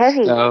so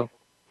heavy.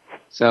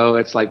 So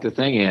it's like, the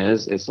thing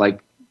is, it's like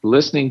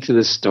listening to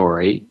the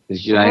story.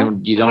 You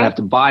don't have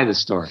to buy the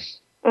story.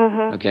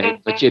 Mm-hmm.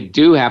 Okay, but you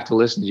do have to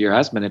listen to your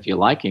husband if you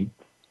like him.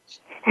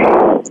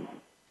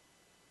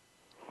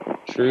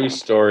 True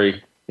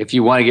story. If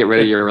you want to get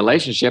rid of your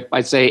relationship,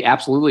 I'd say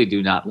absolutely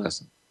do not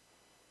listen.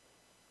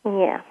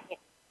 Yeah.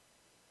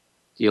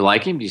 Do you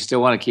like him? Do you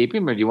still want to keep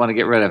him, or do you want to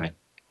get rid of him?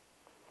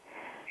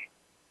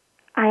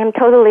 I am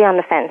totally on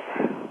the fence.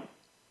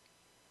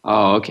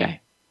 Oh,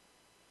 okay.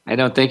 I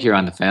don't think you're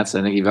on the fence.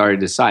 I think you've already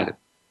decided.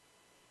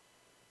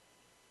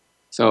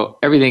 So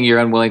everything you're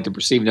unwilling to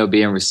perceive, know,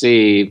 be, and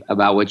receive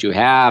about what you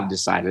have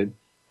decided,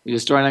 you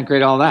destroy and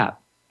uncreate all that.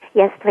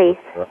 Yes, please.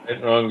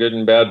 Right, wrong, good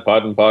and bad,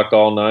 pot and pock,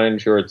 all nine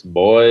shorts,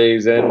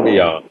 boys and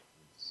beyond.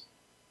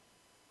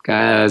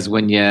 Because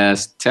when you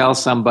tell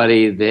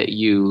somebody that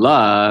you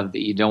love, that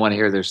you don't want to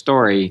hear their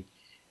story,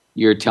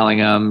 you're telling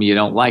them you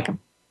don't like them.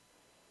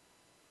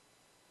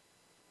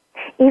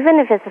 Even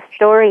if it's a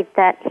story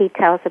that he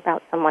tells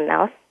about someone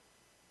else?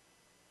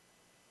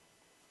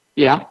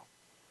 Yeah.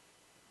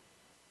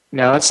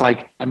 No, it's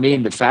like, I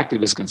mean, the fact that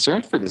he was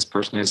concerned for this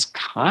person is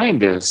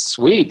kind of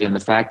sweet in the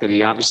fact that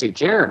he obviously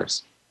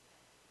cares.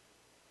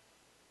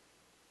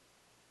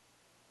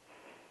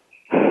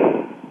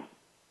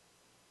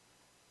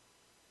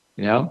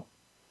 You know,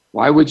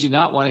 why would you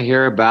not want to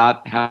hear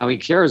about how he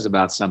cares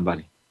about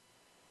somebody?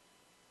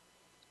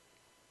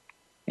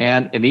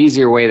 And an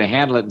easier way to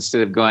handle it,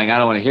 instead of going, I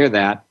don't want to hear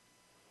that,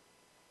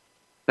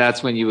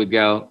 that's when you would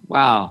go,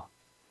 wow,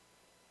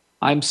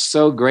 I'm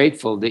so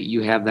grateful that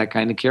you have that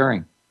kind of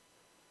caring.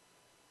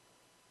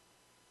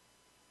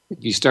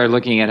 If you start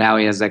looking at how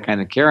he has that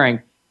kind of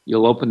caring,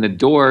 you'll open the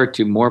door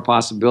to more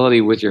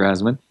possibility with your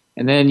husband,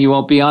 and then you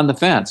won't be on the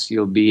fence.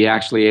 You'll be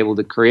actually able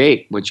to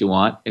create what you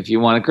want if you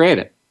want to create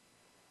it.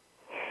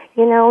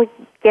 You know,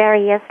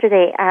 Gary,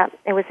 yesterday,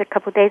 it was a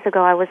couple of days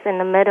ago, I was in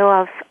the middle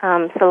of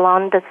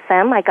Salon de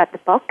Femme. I got the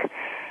book,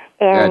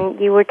 and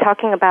you were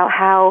talking about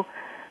how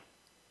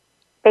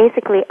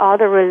basically all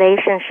the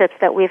relationships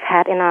that we've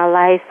had in our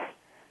lives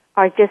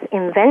are just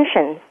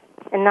inventions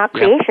and not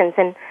creations.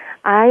 And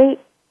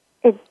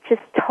it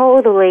just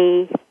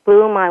totally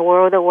blew my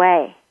world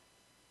away,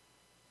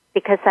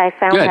 because I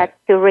found that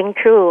to ring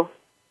true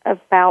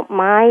about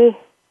my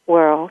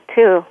world,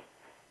 too.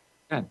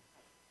 Good.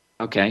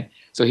 Okay.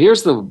 So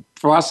here's the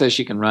process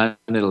you can run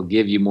that'll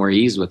give you more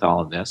ease with all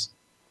of this.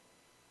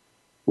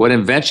 What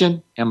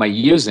invention am I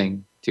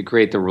using to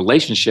create the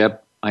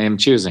relationship I am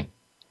choosing?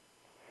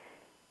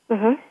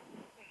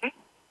 Mm-hmm.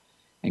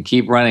 And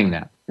keep running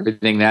that.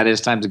 Everything that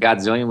is times a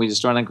godzillion, we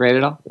just run and create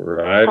it all?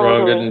 Right,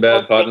 wrong, good and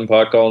bad, pot and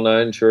pock, all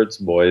nine shorts,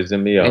 boys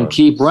and beyond. And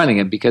keep running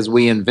it, because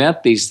we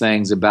invent these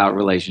things about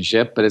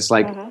relationship, but it's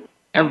like,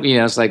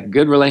 it's like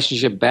good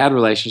relationship, bad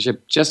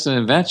relationship, just an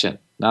invention,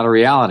 not a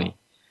reality.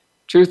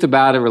 Truth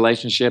about a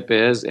relationship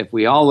is, if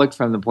we all look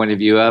from the point of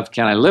view of,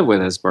 can I live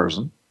with this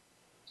person?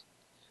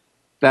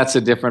 That's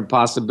a different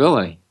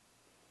possibility.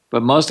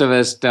 But most of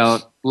us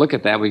don't look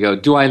at that. We go,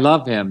 do I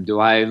love him? Do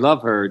I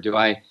love her? Do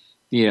I,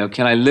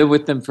 can I live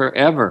with them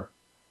forever?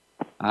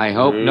 I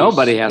hope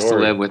nobody has to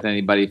live with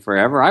anybody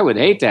forever. I would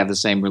hate to have the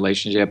same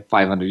relationship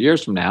 500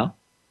 years from now.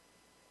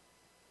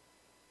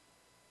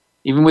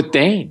 Even with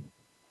Dane.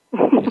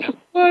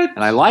 What?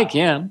 And I like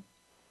him.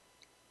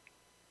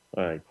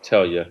 I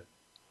tell you.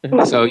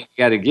 So you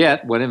got to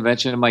get, what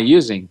invention am I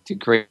using to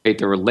create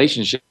the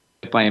relationship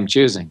I am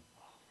choosing?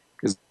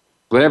 Because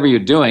whatever you're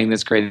doing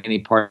that's creating any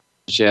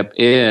partnership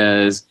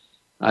is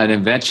an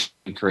invention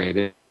you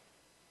created.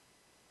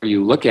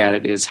 You look at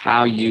it is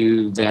how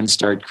you then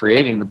start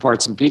creating the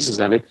parts and pieces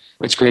of it,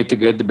 which create the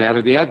good, the bad,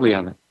 or the ugly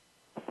of it.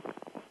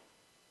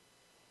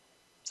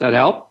 Does that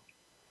help?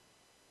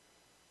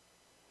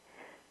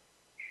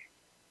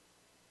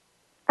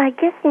 I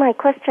guess my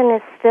question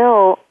is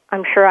still,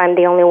 I'm sure I'm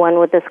the only one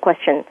with this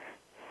question.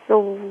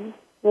 So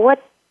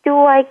what do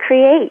I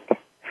create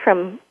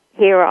from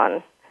here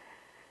on?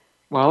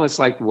 Well, it's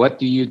like, what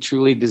do you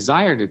truly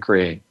desire to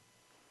create?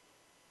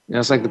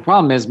 It's like the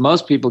problem is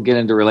most people get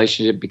into a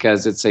relationship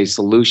because it's a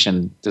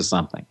solution to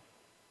something.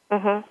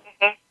 Mm-hmm.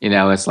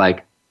 It's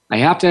like, I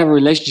have to have a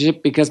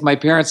relationship because my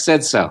parents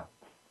said so.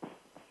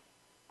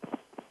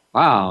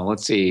 Wow,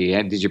 let's see.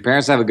 Did your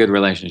parents have a good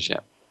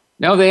relationship?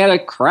 No, they had a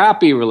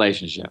crappy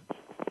relationship.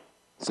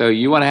 So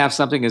you want to have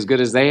something as good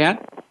as they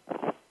had?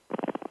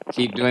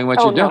 Keep doing what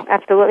you're doing. No,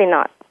 absolutely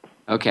not.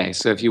 Okay,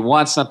 so if you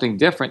want something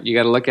different, you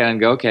got to look at it and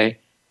go, okay,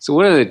 so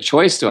what other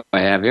choice do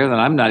I have here that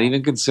I'm not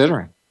even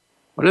considering?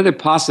 What other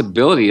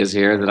possibility is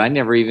here that I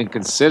never even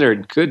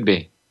considered could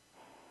be?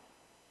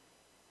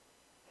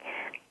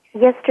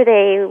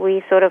 Yesterday,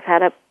 we sort of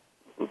had a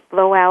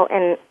blowout,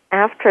 and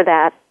after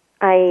that,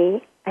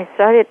 I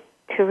started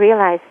to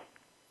realize,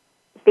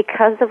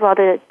 because of all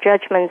the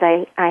judgments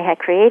I had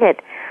created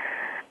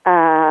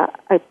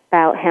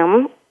about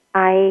him,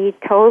 I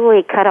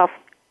totally cut off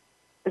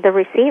the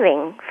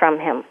receiving from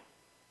him.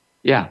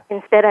 Yeah.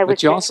 Instead, I was.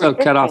 But you also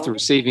cut off the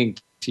receiving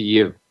to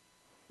you,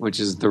 which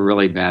is the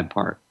really bad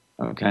part.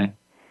 Okay.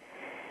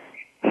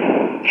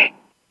 Yeah.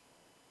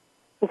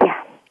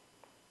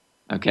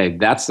 Okay,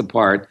 that's the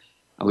part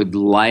I would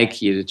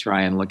like you to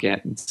try and look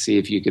at and see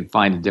if you could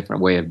find a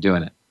different way of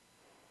doing it.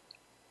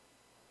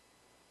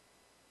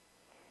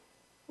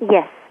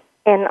 Yes.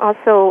 And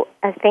also,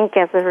 I think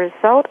as a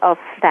result of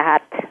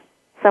that,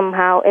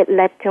 somehow it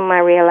led to my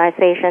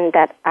realization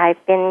that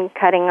I've been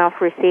cutting off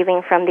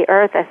receiving from the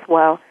earth as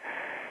well.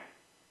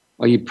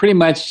 Well, you pretty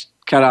much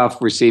cut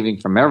off receiving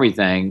from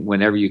everything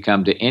whenever you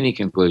come to any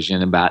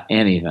conclusion about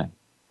anything.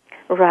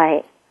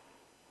 Right.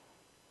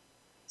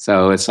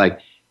 So it's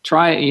like,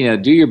 try,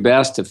 do your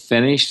best to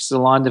finish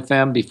Salon de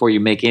Femme before you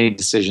make any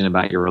decision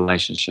about your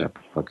relationship,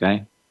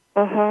 okay?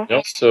 You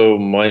also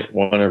might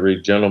want to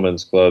read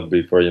Gentleman's Club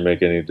before you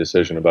make any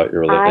decision about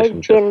your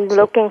relationship. I've been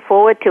looking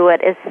forward to it.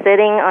 It's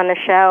sitting on a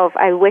shelf.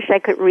 I wish I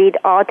could read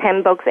all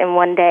 10 books in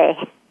one day.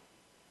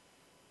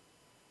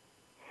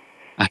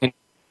 I know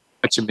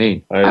what you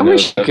mean. I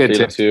wish you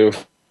could too.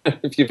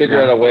 If you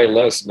figure out a way,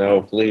 let us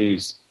know,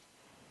 please.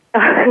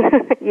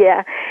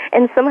 Yeah,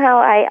 and somehow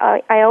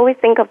I always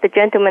think of the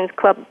Gentleman's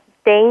Club,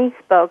 Dane's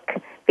book,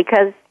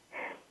 because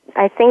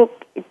I think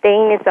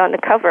Dane is on the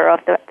cover of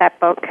that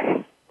book.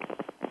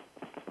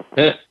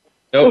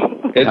 Nope,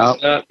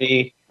 it's not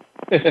me.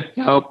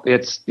 Nope,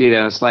 it's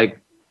it's like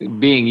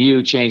Being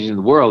You, Changing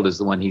the World is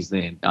the one he's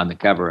on the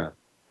cover of.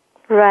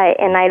 Right,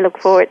 and I look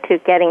forward to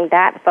getting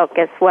that book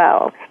as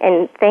well.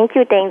 And thank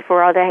you, Dane,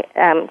 for all the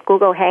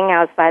Google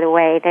Hangouts, by the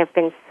way. They've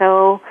been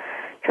so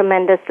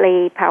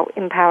tremendously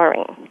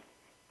empowering.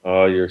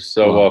 Oh, you're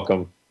so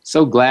welcome.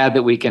 So glad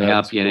that we can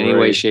help you in any way,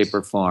 great. shape,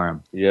 or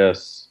form.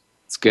 Yes.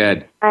 It's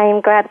good.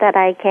 I'm glad that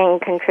I can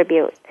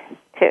contribute,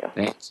 too.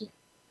 Thank you.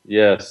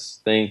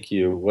 Yes, thank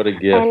you. What a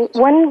gift. And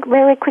one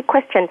very quick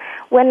question.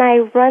 When I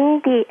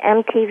run the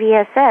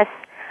MTVSS,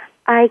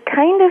 I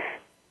kind of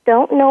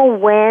don't know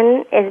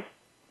when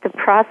the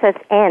process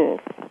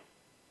ends.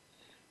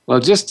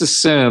 Well, just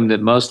assume that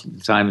most of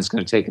the time it's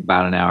going to take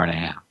about an hour and a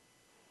half.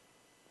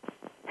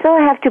 So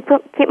I have to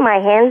keep my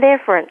hand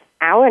there for an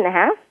hour and a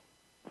half?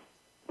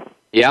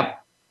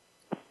 Yep.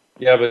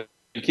 Yeah, but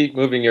you keep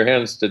moving your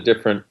hands to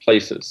different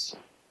places.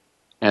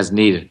 As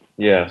needed.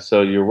 Yeah,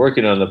 so you're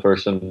working on the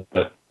person,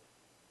 but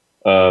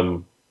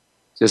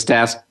just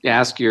ask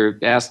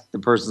the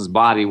person's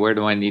body, where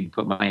do I need to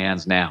put my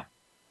hands now?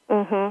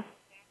 Mm-hmm. And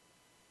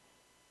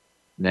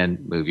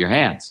then move your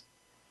hands.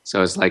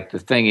 So it's like, the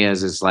thing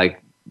is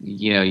like,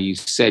 you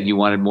said you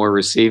wanted more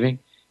receiving.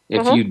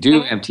 If you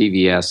do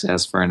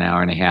MTVSS for an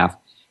hour and a half,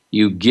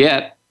 you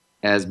get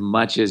as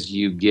much as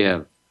you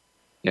give,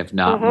 if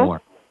not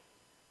more.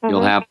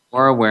 You'll have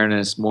more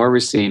awareness, more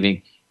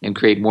receiving, and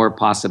create more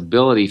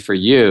possibility for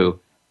you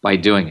by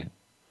doing it.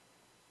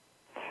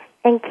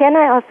 And can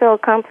I also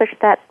accomplish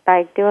that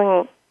by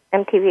doing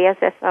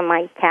MTVSS on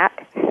my cat?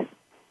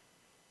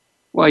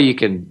 Well, you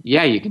can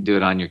do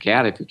it on your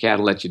cat if your cat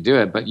will let you do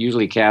it, but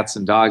usually cats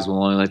and dogs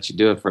will only let you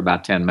do it for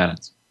about 10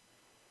 minutes.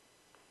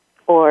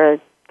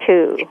 Or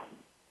 2.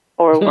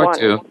 Or 1. Or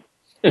 2.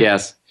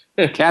 Yes.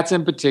 Cats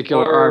in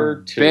particular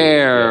are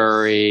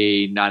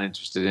very not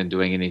interested in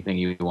doing anything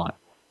you want.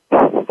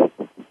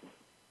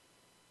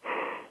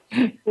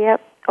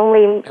 Yep.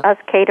 Only us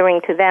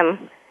catering to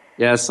them.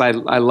 Yes, I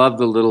love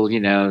the little,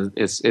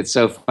 it's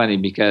so funny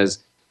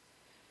because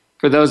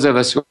for those of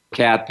us who are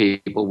cat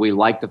people, we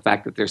like the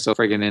fact that they're so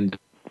friggin' independent,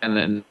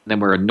 and then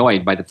we're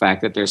annoyed by the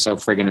fact that they're so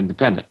friggin'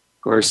 independent.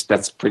 Of course,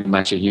 that's pretty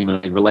much a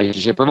human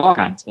relationship of all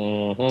kinds.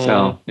 Mm-hmm.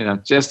 So,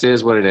 just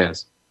is what it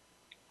is.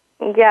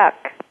 Yuck.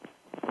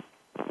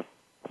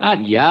 Not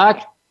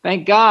yuck.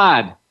 Thank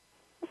God.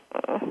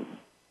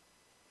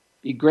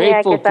 Be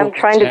grateful. Yeah, I guess I'm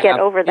trying to get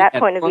over that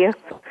point of view.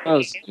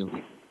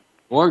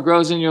 More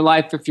grows in your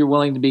life if you're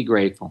willing to be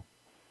grateful.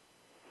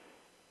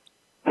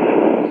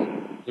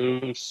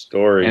 True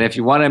story. And if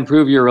you want to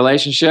improve your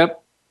relationship,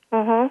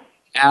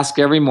 ask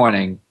every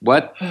morning,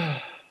 what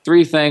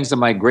 3 things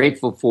am I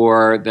grateful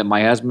for that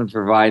my husband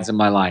provides in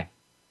my life?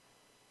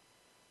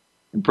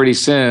 And pretty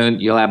soon,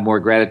 you'll have more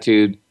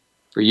gratitude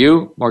for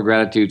you, more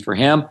gratitude for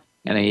him,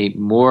 and a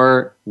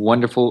more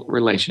wonderful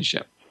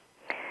relationship.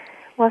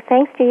 Well,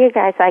 thanks to you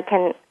guys, I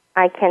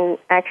can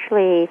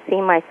actually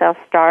see myself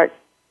start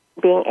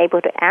being able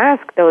to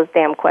ask those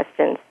damn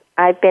questions.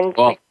 I've been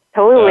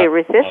totally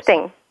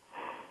resisting. Awesome.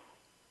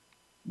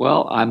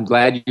 Well, I'm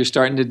glad you're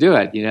starting to do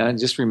it, and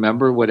just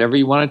remember, whatever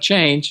you want to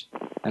change,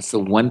 that's the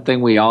one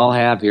thing we all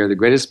have here. The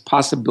greatest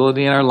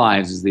possibility in our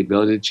lives is the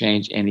ability to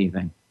change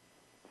anything.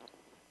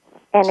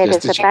 And it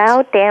is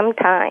about damn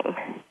time.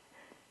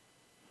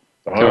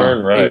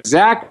 Darn right.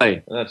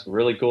 Exactly. That's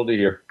really cool to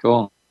hear.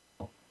 Cool.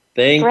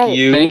 Thank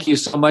you. Thank you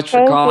so much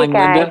for calling,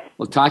 Linda.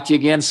 We'll talk to you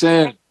again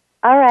soon.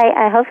 All right.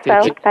 I hope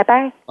so.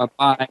 Bye-bye.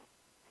 Bye-bye.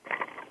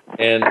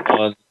 And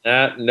on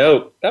that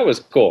note, that was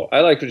cool. I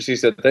like what she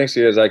said. Thanks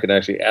to you, as I can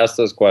actually ask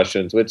those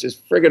questions, which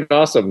is friggin'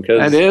 awesome.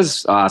 That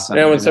is awesome.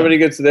 When somebody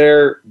gets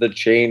there, the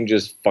change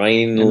is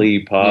finally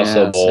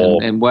possible.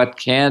 Yes, and what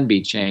can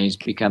be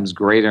changed becomes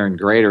greater and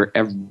greater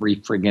every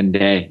friggin'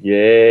 day.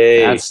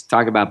 Yay. Let's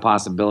talk about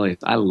possibilities.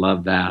 I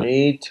love that.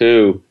 Me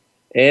too.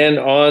 And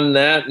on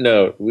that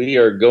note, we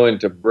are going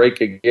to break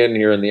again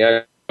here in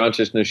the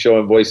Consciousness Show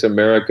on Voice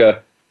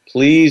America.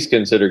 Please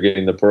consider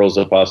getting the Pearls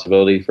of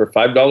Possibility. For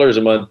 $5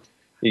 a month,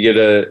 you get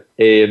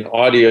an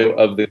audio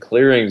of the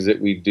clearings that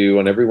we do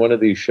on every one of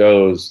these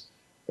shows.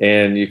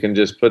 And you can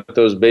just put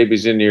those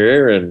babies in your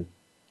ear and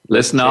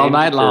listen all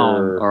night long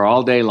or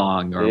all day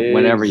long or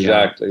whenever you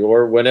have. Exactly,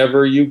 or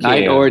whenever you can.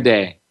 Night or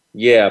day.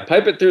 Yeah,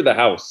 pipe it through the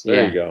house.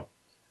 There you go.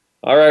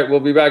 All right, we'll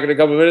be back in a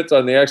couple of minutes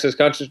on the Access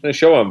Consciousness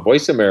Show on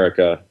Voice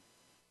America.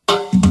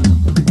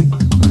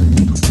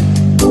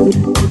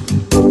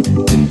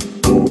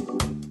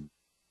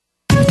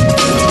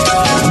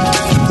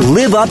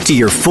 Live up to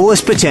your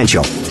fullest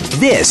potential.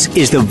 This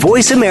is the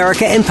Voice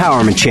America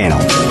Empowerment Channel.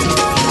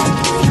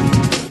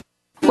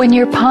 When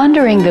you're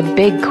pondering the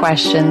big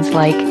questions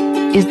like,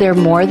 is there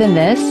more than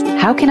this?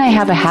 How can I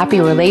have a happy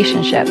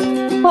relationship?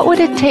 What would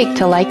it take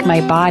to like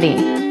my body?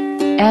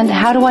 And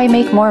how do I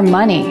make more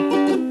money?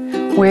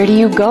 Where do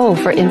you go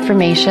for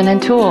information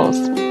and tools?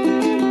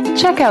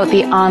 Check out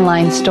the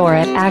online store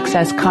at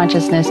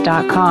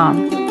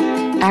accessconsciousness.com.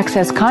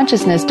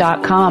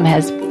 AccessConsciousness.com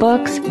has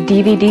books,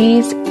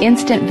 DVDs,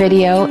 instant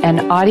video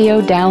and audio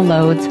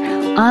downloads,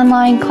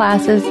 online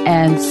classes,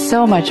 and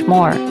so much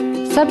more.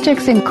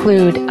 Subjects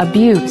include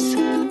abuse,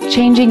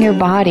 changing your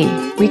body,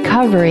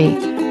 recovery,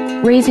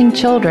 raising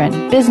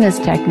children, business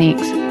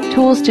techniques,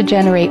 tools to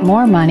generate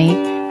more money,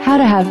 how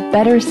to have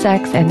better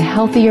sex and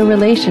healthier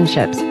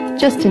relationships,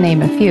 just to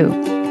name a few.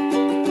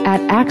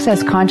 At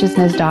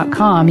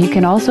accessconsciousness.com, you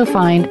can also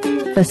find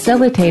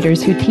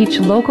facilitators who teach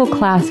local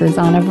classes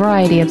on a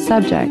variety of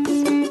subjects.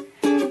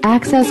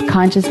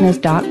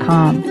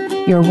 AccessConsciousness.com,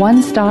 your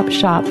one-stop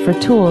shop for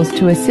tools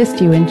to assist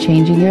you in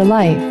changing your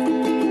life.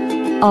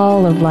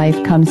 All of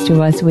life comes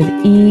to us with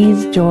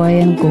ease, joy,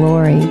 and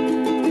glory.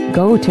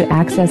 Go to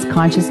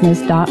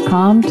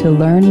accessconsciousness.com to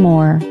learn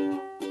more.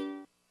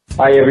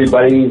 Hi,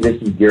 everybody.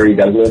 This is Gary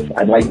Douglas.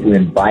 I'd like to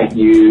invite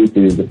you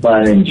to the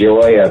fun and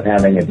joy of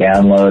having a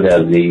download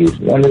of these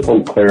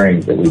wonderful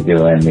clearings that we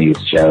do in these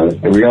shows.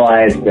 I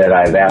realize that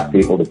I've asked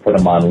people to put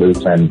them on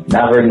loop, and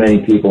not very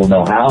many people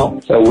know how.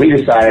 So we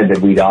decided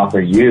that we'd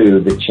offer you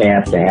the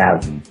chance to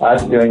have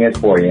us doing it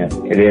for you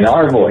and in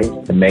our voice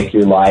to make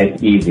your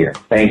life easier.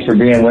 Thanks for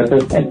being with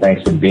us, and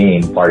thanks for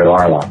being part of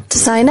our life. To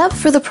sign up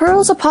for the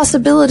Pearls of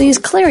Possibilities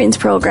Clearings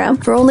Program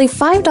for only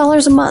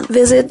 $5 a month,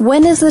 visit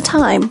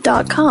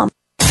whenisthetime.com.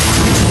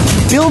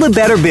 Build a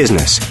better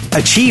business.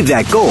 Achieve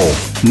that goal.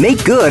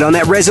 Make good on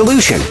that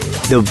resolution.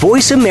 The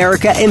Voice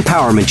America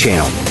Empowerment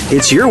Channel.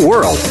 It's your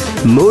world.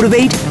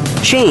 Motivate,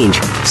 change,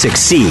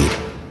 succeed.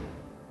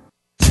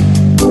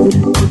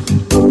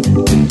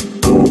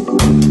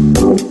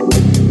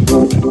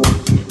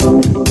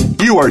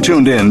 You are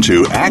tuned in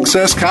to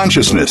Access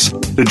Consciousness.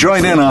 To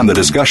join in on the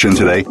discussion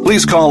today,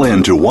 please call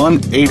in to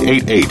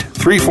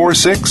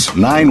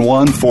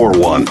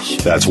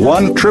 1-888-346-9141. That's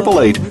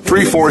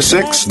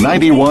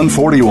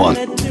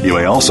 1-888-346-9141. You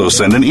may also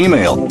send an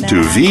email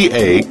to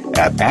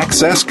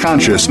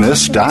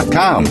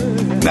va@accessconsciousness.com.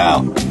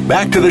 Now,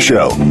 back to the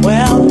show.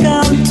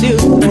 Welcome to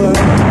the world.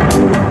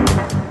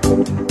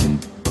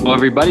 Hello,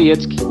 everybody.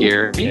 It's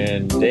Gary.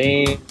 And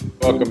Dane.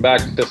 Welcome back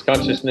to this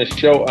Consciousness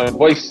Show on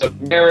Voice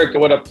of America.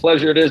 What a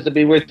pleasure it is to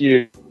be with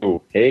you.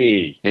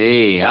 Hey.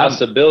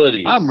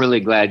 Possibilities. I'm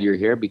really glad you're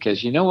here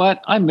because you know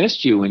what? I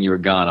missed you when you were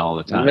gone all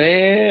the time.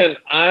 Man,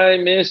 I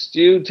missed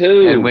you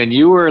too. And when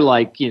you were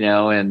like,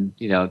 in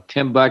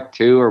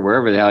Timbuktu or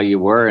wherever the hell you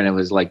were, and it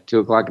was like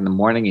 2:00 in the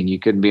morning and you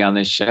couldn't be on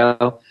this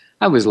show,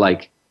 I was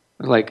like,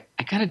 I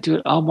got to do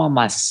it all by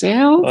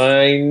myself.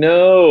 I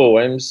know.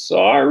 I'm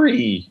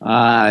sorry.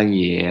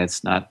 Yeah,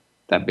 it's not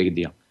that big a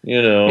deal.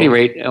 At any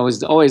rate, I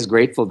was always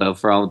grateful, though,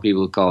 for all the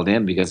people who called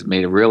in because it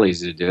made it real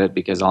easy to do it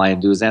because all I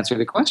had to do was answer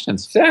the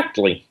questions.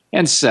 Exactly.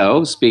 And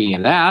so, speaking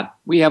of that,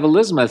 we have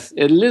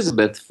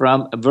Elizabeth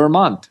from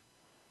Vermont.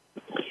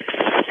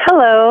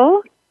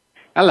 Hello.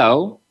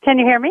 Hello. Can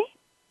you hear me?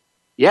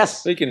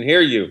 Yes. We can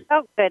hear you.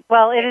 Oh, good.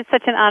 Well, it is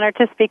such an honor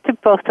to speak to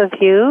both of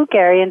you,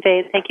 Gary and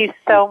Dane. Thank you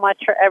so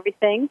much for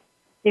everything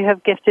you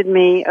have gifted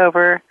me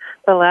over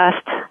the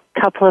last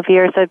couple of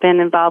years I've been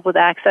involved with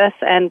Access,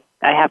 and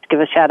I have to give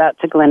a shout-out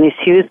to Glenys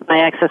Hughes, my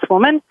Access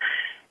woman.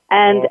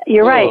 And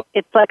you're right.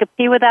 It's like a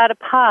pea without a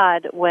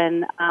pod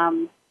when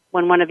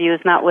one of you is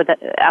not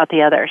without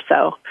the other.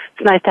 So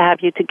it's nice to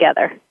have you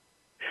together.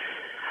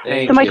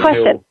 Thank my you.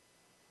 question.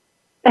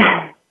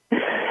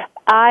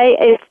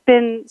 It's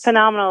been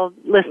phenomenal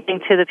listening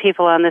to the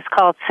people on this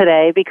call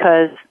today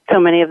because so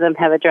many of them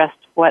have addressed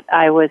what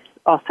I was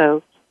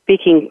also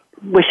wishing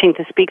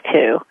to speak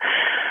to.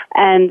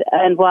 And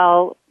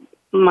while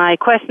my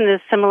question is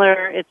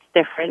similar, it's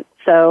different.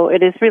 So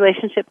it is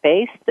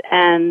relationship-based,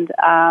 and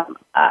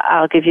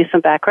I'll give you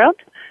some background.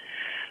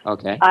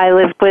 Okay. I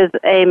lived with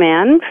a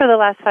man for the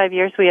last 5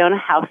 years. We own a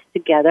house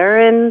together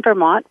in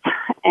Vermont,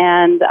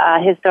 and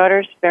his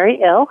daughter's very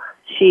ill.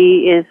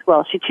 She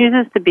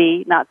chooses to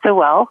be not so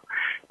well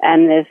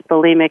and is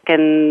bulimic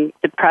and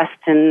depressed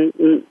and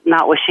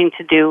not wishing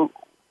to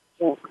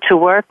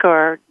work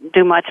or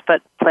do much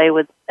but play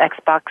with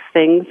Xbox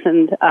things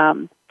and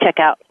check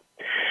out.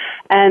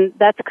 And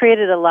that's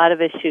created a lot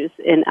of issues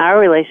in our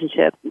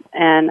relationship.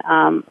 And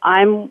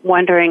I'm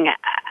wondering,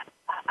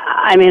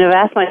 I've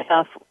asked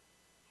myself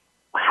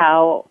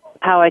how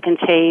I can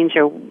change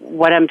or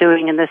what I'm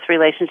doing in this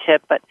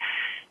relationship, but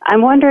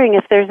I'm wondering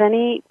if there's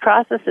any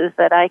processes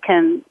that I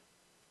can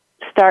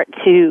start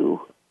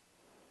to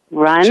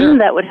run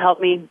that would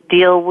help me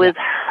deal with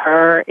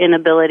her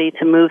inability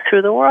to move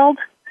through the world.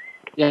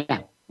 Yeah.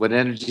 What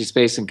energy,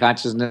 space, and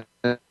consciousness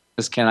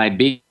can I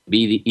be?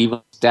 Be the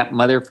evil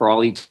stepmother for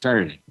all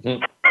eternity.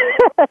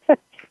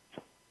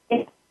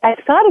 I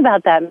thought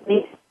about that.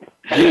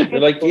 You're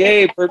like,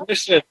 yay,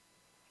 permission.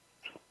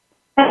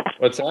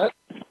 What's that?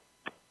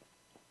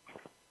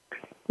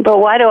 But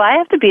why do I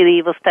have to be the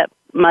evil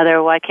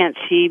stepmother? Why can't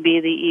she be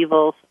the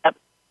evil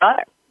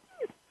stepdaughter?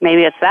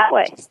 Maybe it's that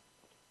way.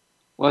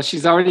 Well,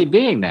 she's already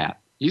being that.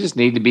 You just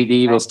need to be the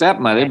evil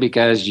stepmother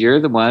because you're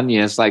the one,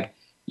 it's like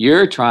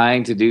you're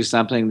trying to do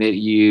something that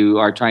you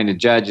are trying to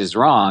judge as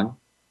wrong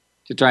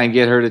to try and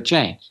get her to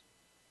change.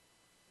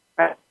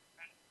 Right.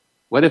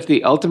 What if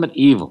the ultimate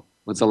evil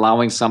was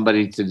allowing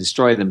somebody to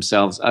destroy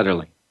themselves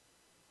utterly?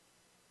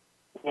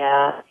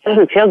 Yeah, it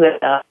doesn't feel good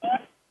though.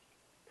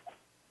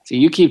 See,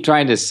 you keep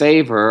trying to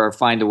save her or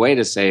find a way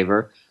to save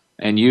her,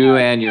 and you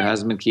and your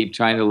husband keep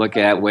trying to look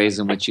at ways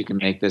in which you can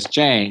make this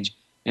change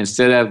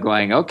instead of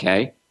going,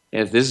 okay,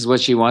 if this is what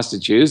she wants to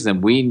choose,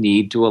 then we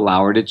need to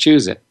allow her to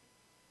choose it.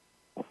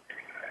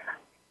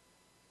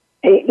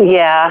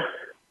 Yeah,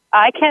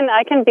 I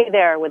can be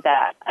there with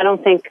that. I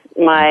don't think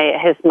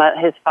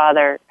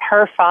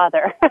her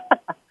father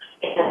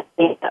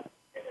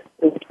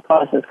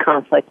causes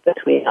conflict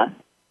between us.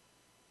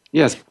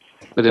 Yes,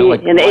 but it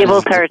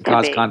enables her to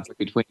cause be. conflict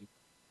between.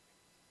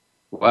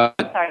 What?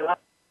 Sorry, what?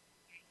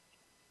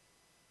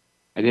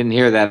 I didn't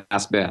hear that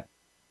last bit.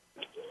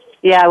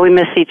 Yeah, we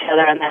missed each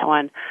other on that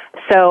one.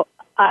 So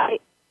I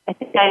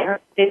think I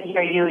didn't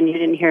hear you and you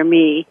didn't hear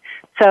me.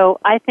 So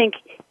I think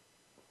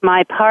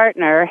my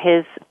partner,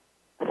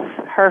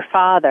 her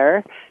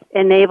father,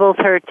 enables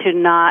her to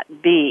not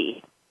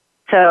be.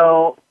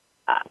 So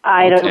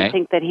I don't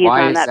think that he's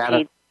on that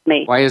page with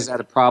me. Why is that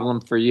a problem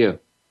for you?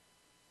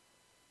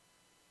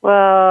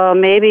 Well,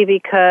 maybe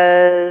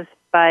because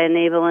by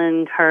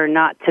enabling her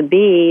not to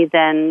be,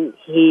 then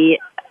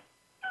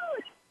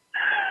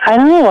I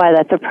don't know why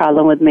that's a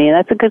problem with me.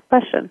 That's a good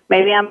question.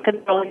 Maybe I'm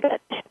controlling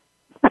it.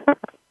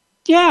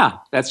 Yeah,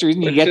 that's the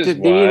reason you get to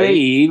be the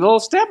evil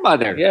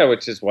stepmother. Yeah,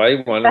 which is why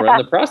you want to run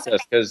the process,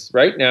 because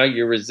right now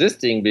you're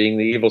resisting being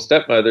the evil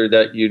stepmother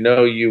that you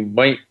know you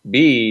might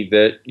be,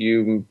 that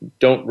you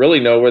don't really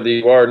know whether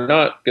you are or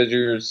not, because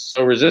you're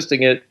so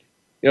resisting it,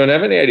 you don't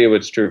have any idea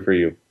what's true for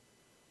you.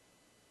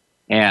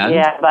 And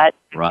yeah, but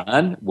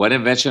Ron, what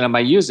invention am I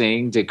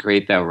using to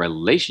create the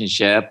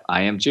relationship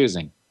I am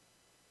choosing?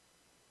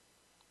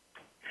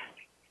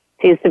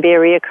 Seems to be a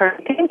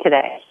reoccurring thing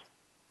today.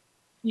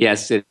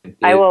 Yes, it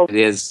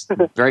is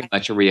very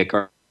much a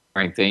reoccurring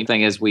thing. The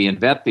thing is, we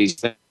invent these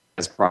things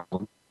as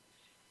problems,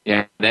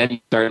 and then you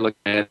start looking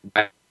at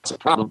it as a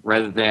problem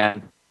rather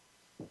than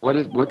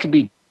what could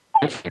be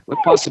different, what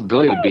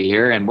possibility would be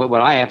here, and what would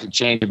I have to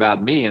change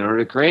about me in order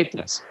to create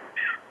this?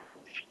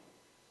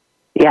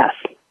 Yes.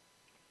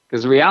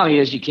 Because the reality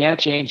is, you can't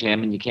change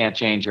him and you can't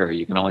change her.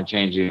 You can only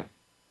change you.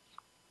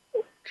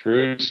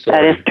 True story.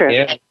 That is true.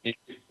 Yeah.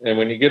 And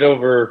when you get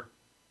over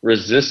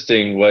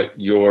resisting when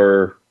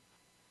you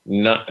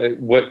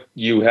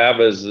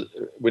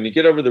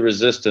get over the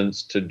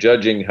resistance to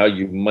judging how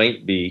you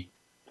might be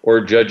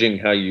or judging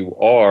how you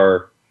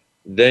are,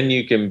 then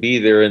you can be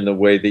there in the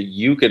way that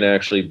you can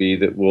actually be,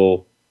 that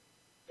will,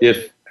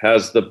 if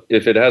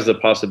it has the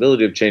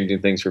possibility of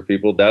changing things for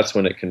people, that's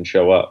when it can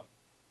show up.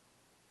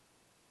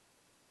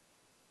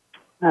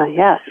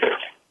 Yes.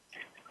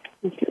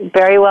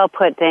 Very well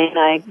put, Dane.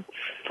 I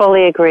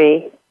fully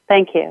agree.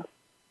 Thank you.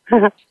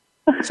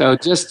 So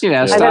just,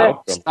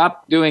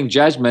 stop doing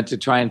judgment to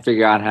try and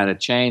figure out how to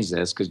change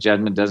this, because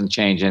judgment doesn't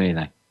change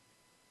anything.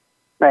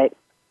 Right.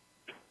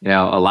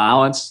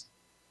 Allowance.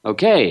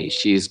 Okay,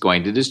 she's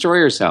going to destroy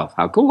herself.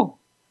 How cool.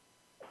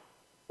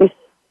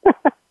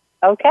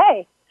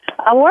 Okay.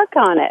 I'll work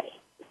on it.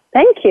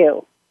 Thank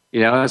you.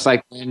 It's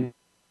like when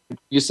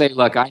you say,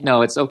 look, I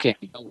know it's okay,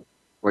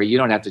 where you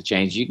don't have to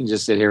change. You can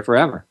just sit here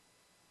forever.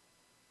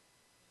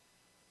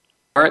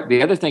 Or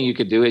the other thing you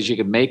could do is you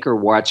could make her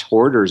watch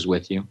Hoarders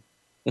with you.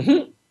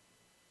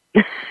 Mm-hmm.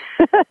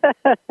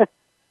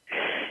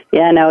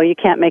 Yeah, no, you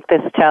can't make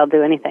this child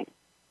do anything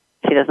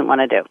she doesn't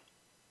want to do.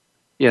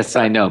 Yes,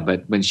 I know,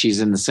 but when she's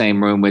in the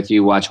same room with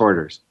you, watch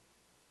Hoarders.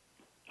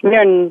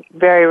 We're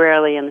very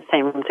rarely in the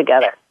same room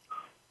together.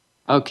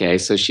 Okay,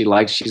 so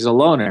she's a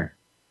loner.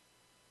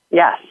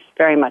 Yes,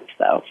 very much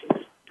so.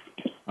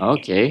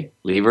 Okay,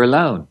 leave her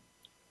alone.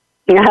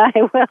 I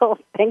will.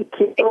 Thank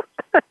you.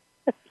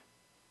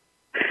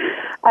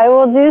 I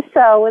will do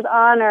so with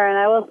honor, and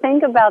I will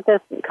think about this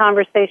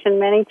conversation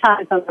many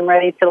times when I'm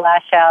ready to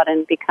lash out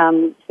and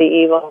become the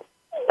evil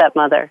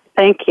stepmother.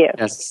 Thank you.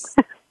 Yes.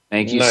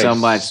 Thank you so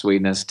much,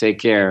 sweetness. Take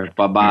care.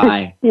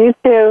 Bye-bye. You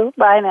too.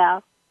 Bye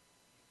now.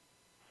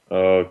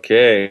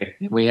 Okay.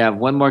 We have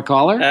one more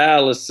caller.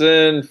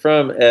 Allison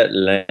from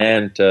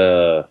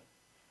Atlanta.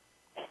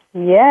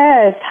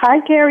 Yes. Hi,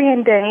 Gary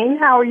and Dane.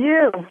 How are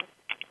you?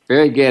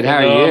 Very good. How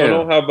are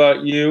you? How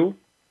about you?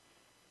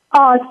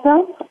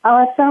 Awesome.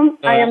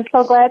 I am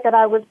so glad that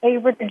I was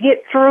able to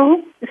get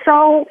through.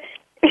 So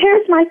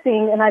here's my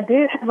thing, and I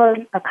did have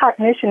a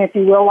cognition, if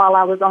you will, while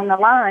I was on the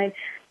line.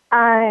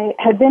 I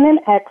had been in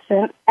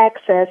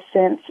Access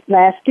since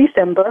last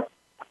December.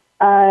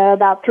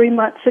 About 3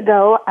 months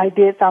ago, I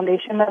did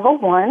Foundation Level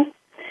 1.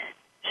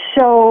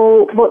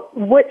 So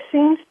what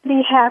seems to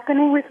be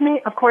happening with me,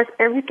 of course,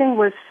 everything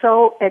was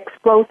so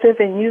explosive,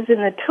 and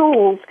using the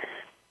tools,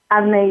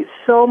 I've made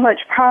so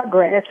much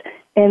progress,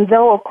 and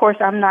though, of course,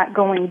 I'm not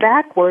going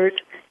backwards,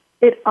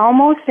 it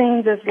almost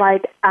seems as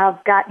like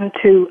I've gotten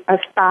to a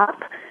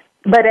stop.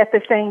 But at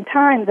the same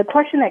time, the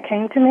question that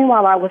came to me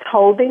while I was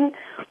holding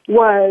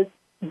was,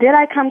 did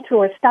I come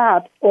to a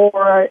stop,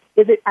 or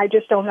is it I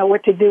just don't know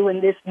what to do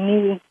in this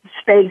new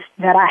space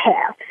that I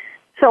have?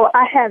 So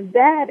I have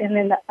that, and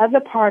then the other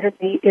part of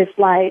me is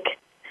like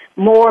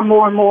more.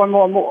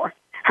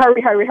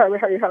 Hurry,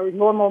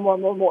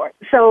 more.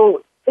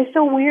 So it's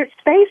a weird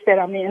space that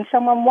I'm in. So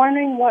I'm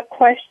wondering what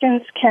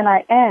questions can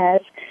I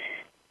ask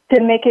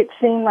to make it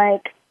seem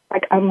like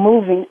I'm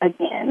moving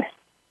again.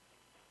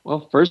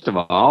 Well, first of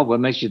all, what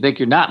makes you think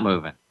you're not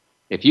moving?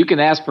 If you can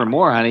ask for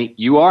more, honey,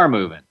 you are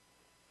moving.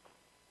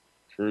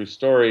 True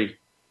story.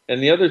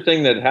 And the other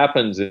thing that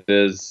happens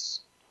is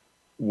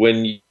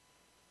when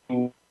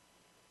you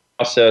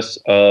process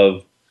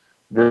of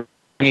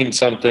bringing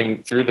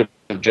something through the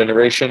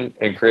generation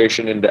and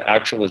creation into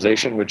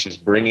actualization, which is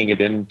bringing it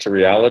into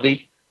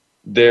reality,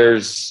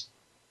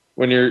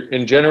 when you're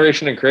in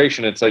generation and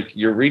creation, it's like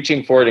you're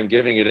reaching for it and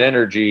giving it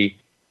energy,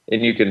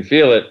 and you can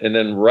feel it. And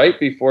then right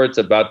before it's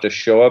about to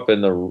show up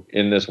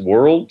in this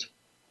world,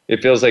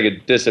 it feels like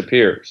it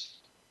disappears.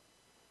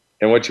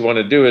 And what you want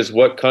to do is,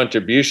 what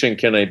contribution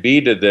can I be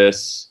to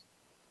this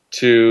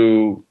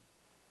to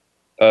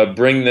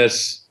bring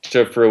this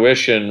to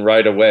fruition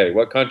right away?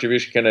 What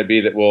contribution can I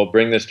be that will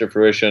bring this to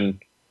fruition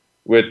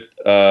with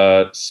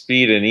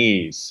speed and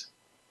ease?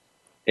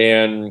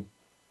 And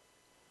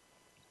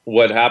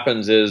what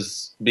happens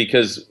is,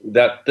 because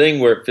that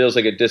thing where it feels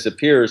like it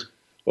disappears,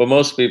 what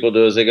most people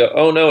do is they go,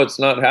 oh no, it's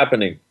not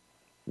happening.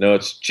 No,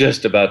 it's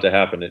just about to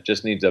happen. It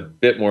just needs a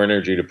bit more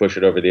energy to push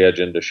it over the edge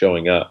into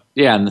showing up.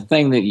 Yeah, and the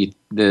thing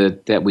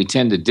that we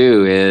tend to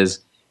do is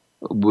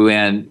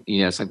when,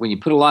 it's like when you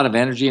put a lot of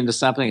energy into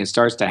something, it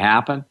starts to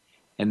happen,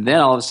 and then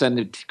all of a sudden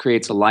it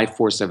creates a life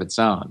force of its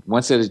own.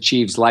 Once it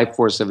achieves life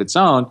force of its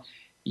own,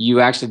 you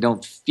actually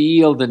don't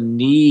feel the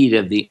need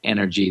of the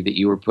energy that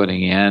you were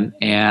putting in,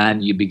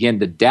 and you begin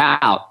to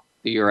doubt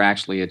that you're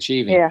actually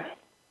achieving. Yeah.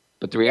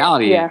 But the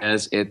reality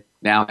is it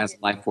now has a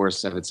life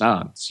force of its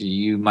own. So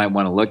you might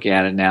want to look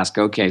at it and ask,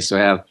 okay, so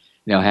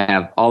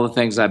have all the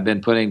things I've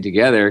been putting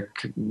together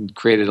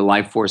created a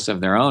life force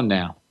of their own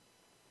now?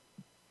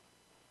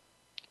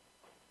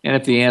 And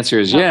if the answer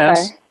is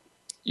yes,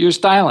 you're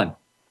styling.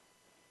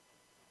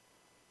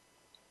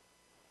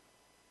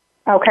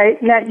 Okay.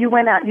 Now you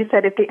went out. You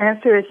said if the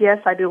answer is yes,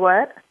 I do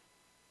what?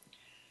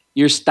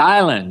 You're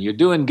styling. You're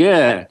doing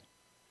good.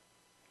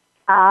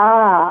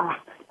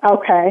 Ah,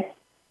 okay.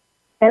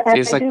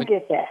 And See, I do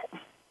get that.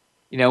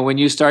 When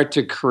you start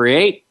to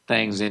create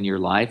things in your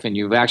life and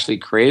you've actually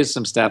created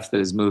some stuff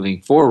that is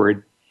moving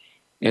forward,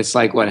 it's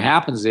like what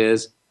happens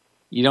is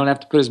you don't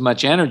have to put as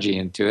much energy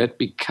into it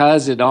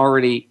because it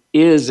already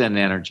is an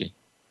energy.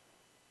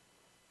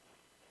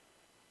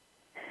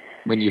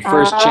 When you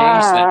first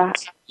change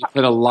things, you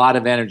put a lot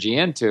of energy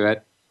into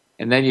it,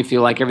 and then you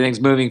feel like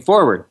everything's moving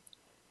forward.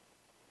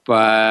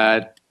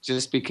 But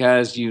just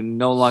because you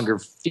no longer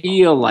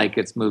feel like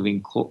it's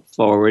moving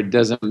forward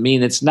doesn't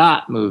mean it's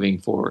not moving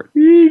forward.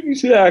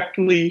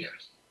 Exactly.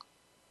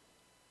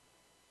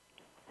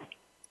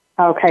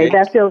 Okay,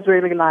 that feels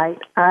really light.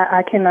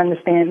 I can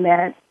understand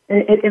that.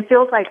 It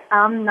feels like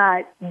I'm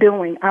not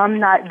doing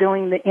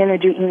the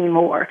energy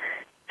anymore.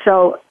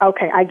 So,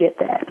 okay, I get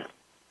that.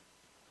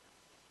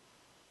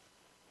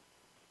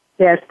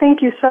 Yes,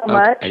 thank you so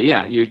much.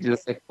 Yeah, you're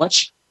just like,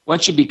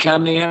 once you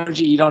become the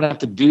energy, you don't have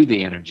to do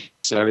the energy.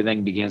 So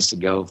everything begins to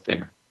go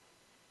there.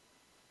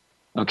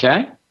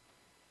 Okay?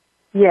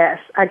 Yes,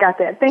 I got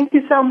that. Thank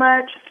you so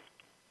much.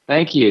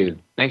 Thank you.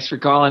 Thanks for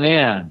calling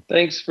in.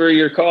 Thanks for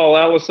your call,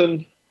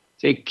 Allison.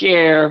 Take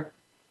care.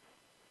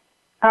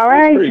 All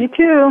right, you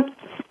too.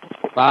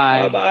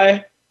 Bye.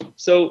 Bye-bye.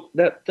 So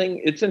that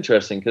thing, it's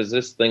interesting because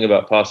this thing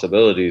about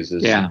possibilities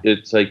is,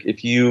 it's like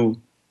if you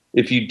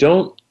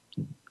don't,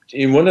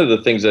 one of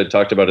the things I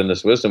talked about in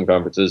this wisdom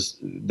conference is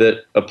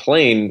that a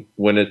plane,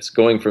 when it's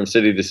going from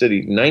city to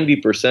city,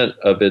 90%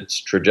 of its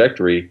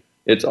trajectory,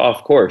 it's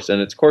off course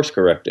and it's course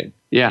correcting.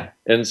 Yeah.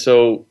 And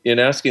so in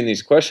asking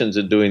these questions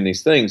and doing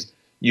these things,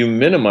 you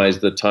minimize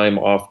the time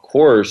off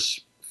course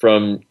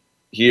from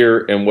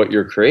here and what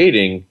you're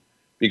creating,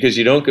 because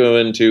you don't go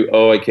into,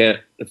 oh, I can't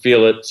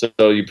feel it,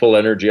 so you pull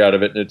energy out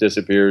of it and it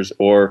disappears,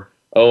 or,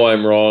 oh,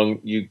 I'm wrong.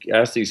 You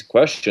ask these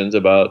questions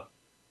about,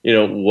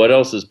 what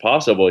else is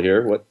possible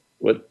here? What?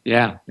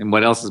 Yeah, and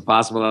what else is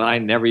possible that I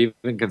never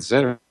even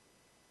considered?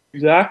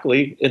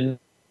 Exactly. And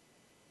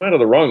out of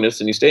the wrongness,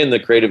 and you stay in the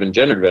creative and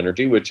generative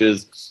energy, which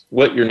is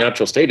what your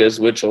natural state is,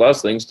 which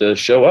allows things to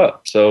show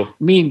up. So, I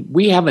mean,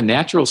 we have a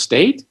natural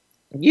state?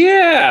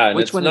 Yeah.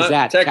 Which one is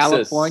that? Texas.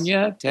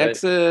 California,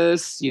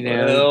 Texas,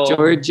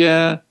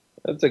 Georgia?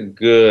 That's a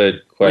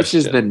good question. Which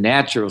is the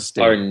natural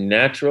state? Our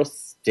natural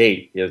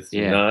state is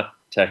not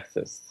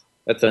Texas.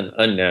 That's an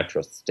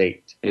unnatural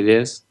state. It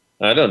is?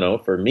 I don't know,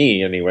 for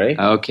me anyway.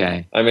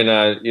 Okay. I mean,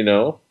 I've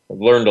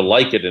learned to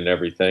like it and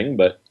everything,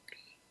 but,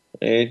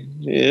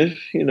 You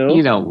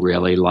don't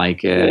really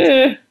like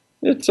it.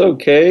 It's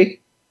okay.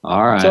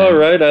 All right. It's all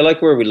right. I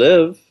like where we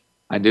live.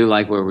 I do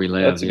like where we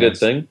live. That's a good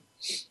thing.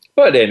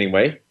 But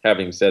anyway,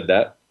 having said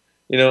that,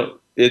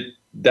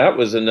 that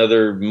was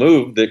another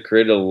move that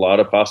created a lot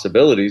of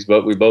possibilities,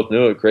 but we both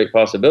knew it would create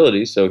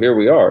possibilities, so here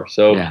we are.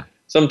 So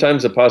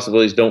sometimes the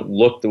possibilities don't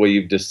look the way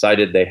you've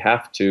decided they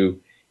have to.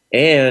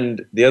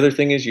 And the other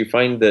thing is you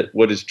find that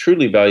what is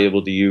truly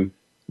valuable to you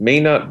may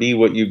not be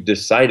what you've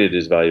decided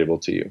is valuable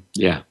to you.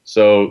 Yeah.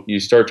 So you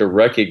start to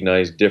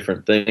recognize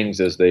different things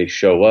as they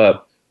show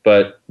up.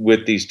 But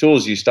with these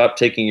tools, you stop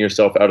taking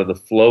yourself out of the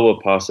flow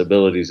of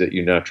possibilities that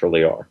you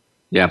naturally are.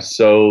 Yeah.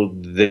 So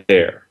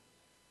there.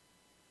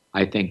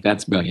 I think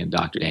that's brilliant,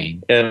 Dr.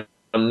 Dain. And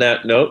on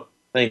that note,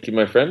 thank you,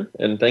 my friend.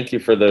 And thank you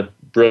for the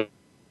brilliant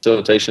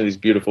facilitation of these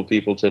beautiful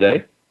people today.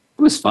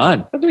 It was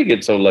fun. How did we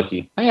get so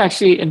lucky? I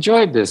actually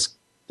enjoyed this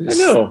I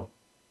know.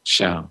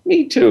 show.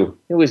 Me too.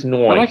 It was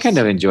nice. But I kind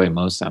of enjoy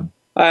most of them.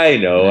 I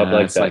know. I'm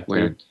like it's that like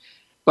weird.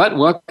 But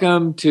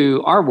welcome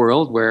to our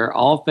world where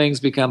all things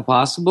become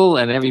possible,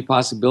 and every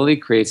possibility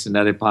creates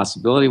another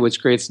possibility,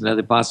 which creates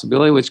another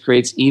possibility, which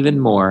creates even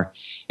more.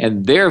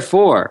 And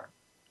therefore,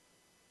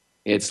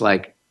 it's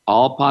like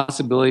all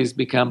possibilities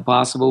become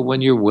possible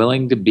when you're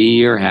willing to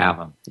be or have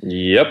them.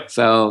 Yep.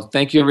 So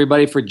thank you,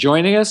 everybody, for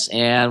joining us,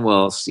 and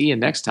we'll see you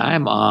next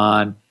time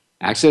on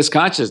Access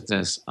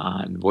Consciousness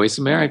on Voice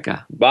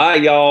America. Bye,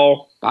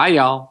 y'all. Bye,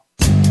 y'all.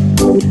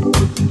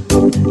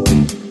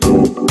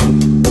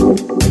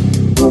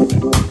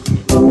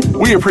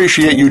 We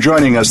appreciate you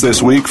joining us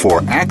this week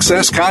for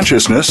Access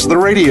Consciousness, the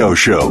radio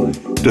show.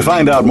 To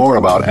find out more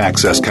about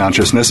Access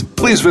Consciousness,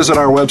 please visit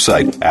our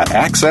website at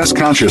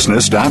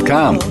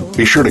accessconsciousness.com.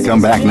 Be sure to come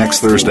back next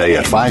Thursday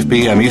at 5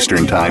 p.m.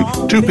 Eastern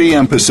Time, 2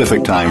 p.m.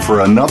 Pacific Time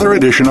for another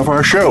edition of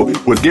our show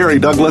with Gary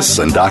Douglas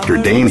and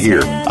Dr. Dain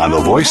here on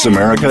the Voice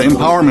America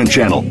Empowerment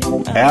Channel.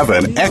 Have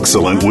an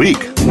excellent week.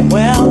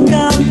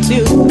 Welcome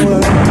to the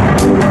world.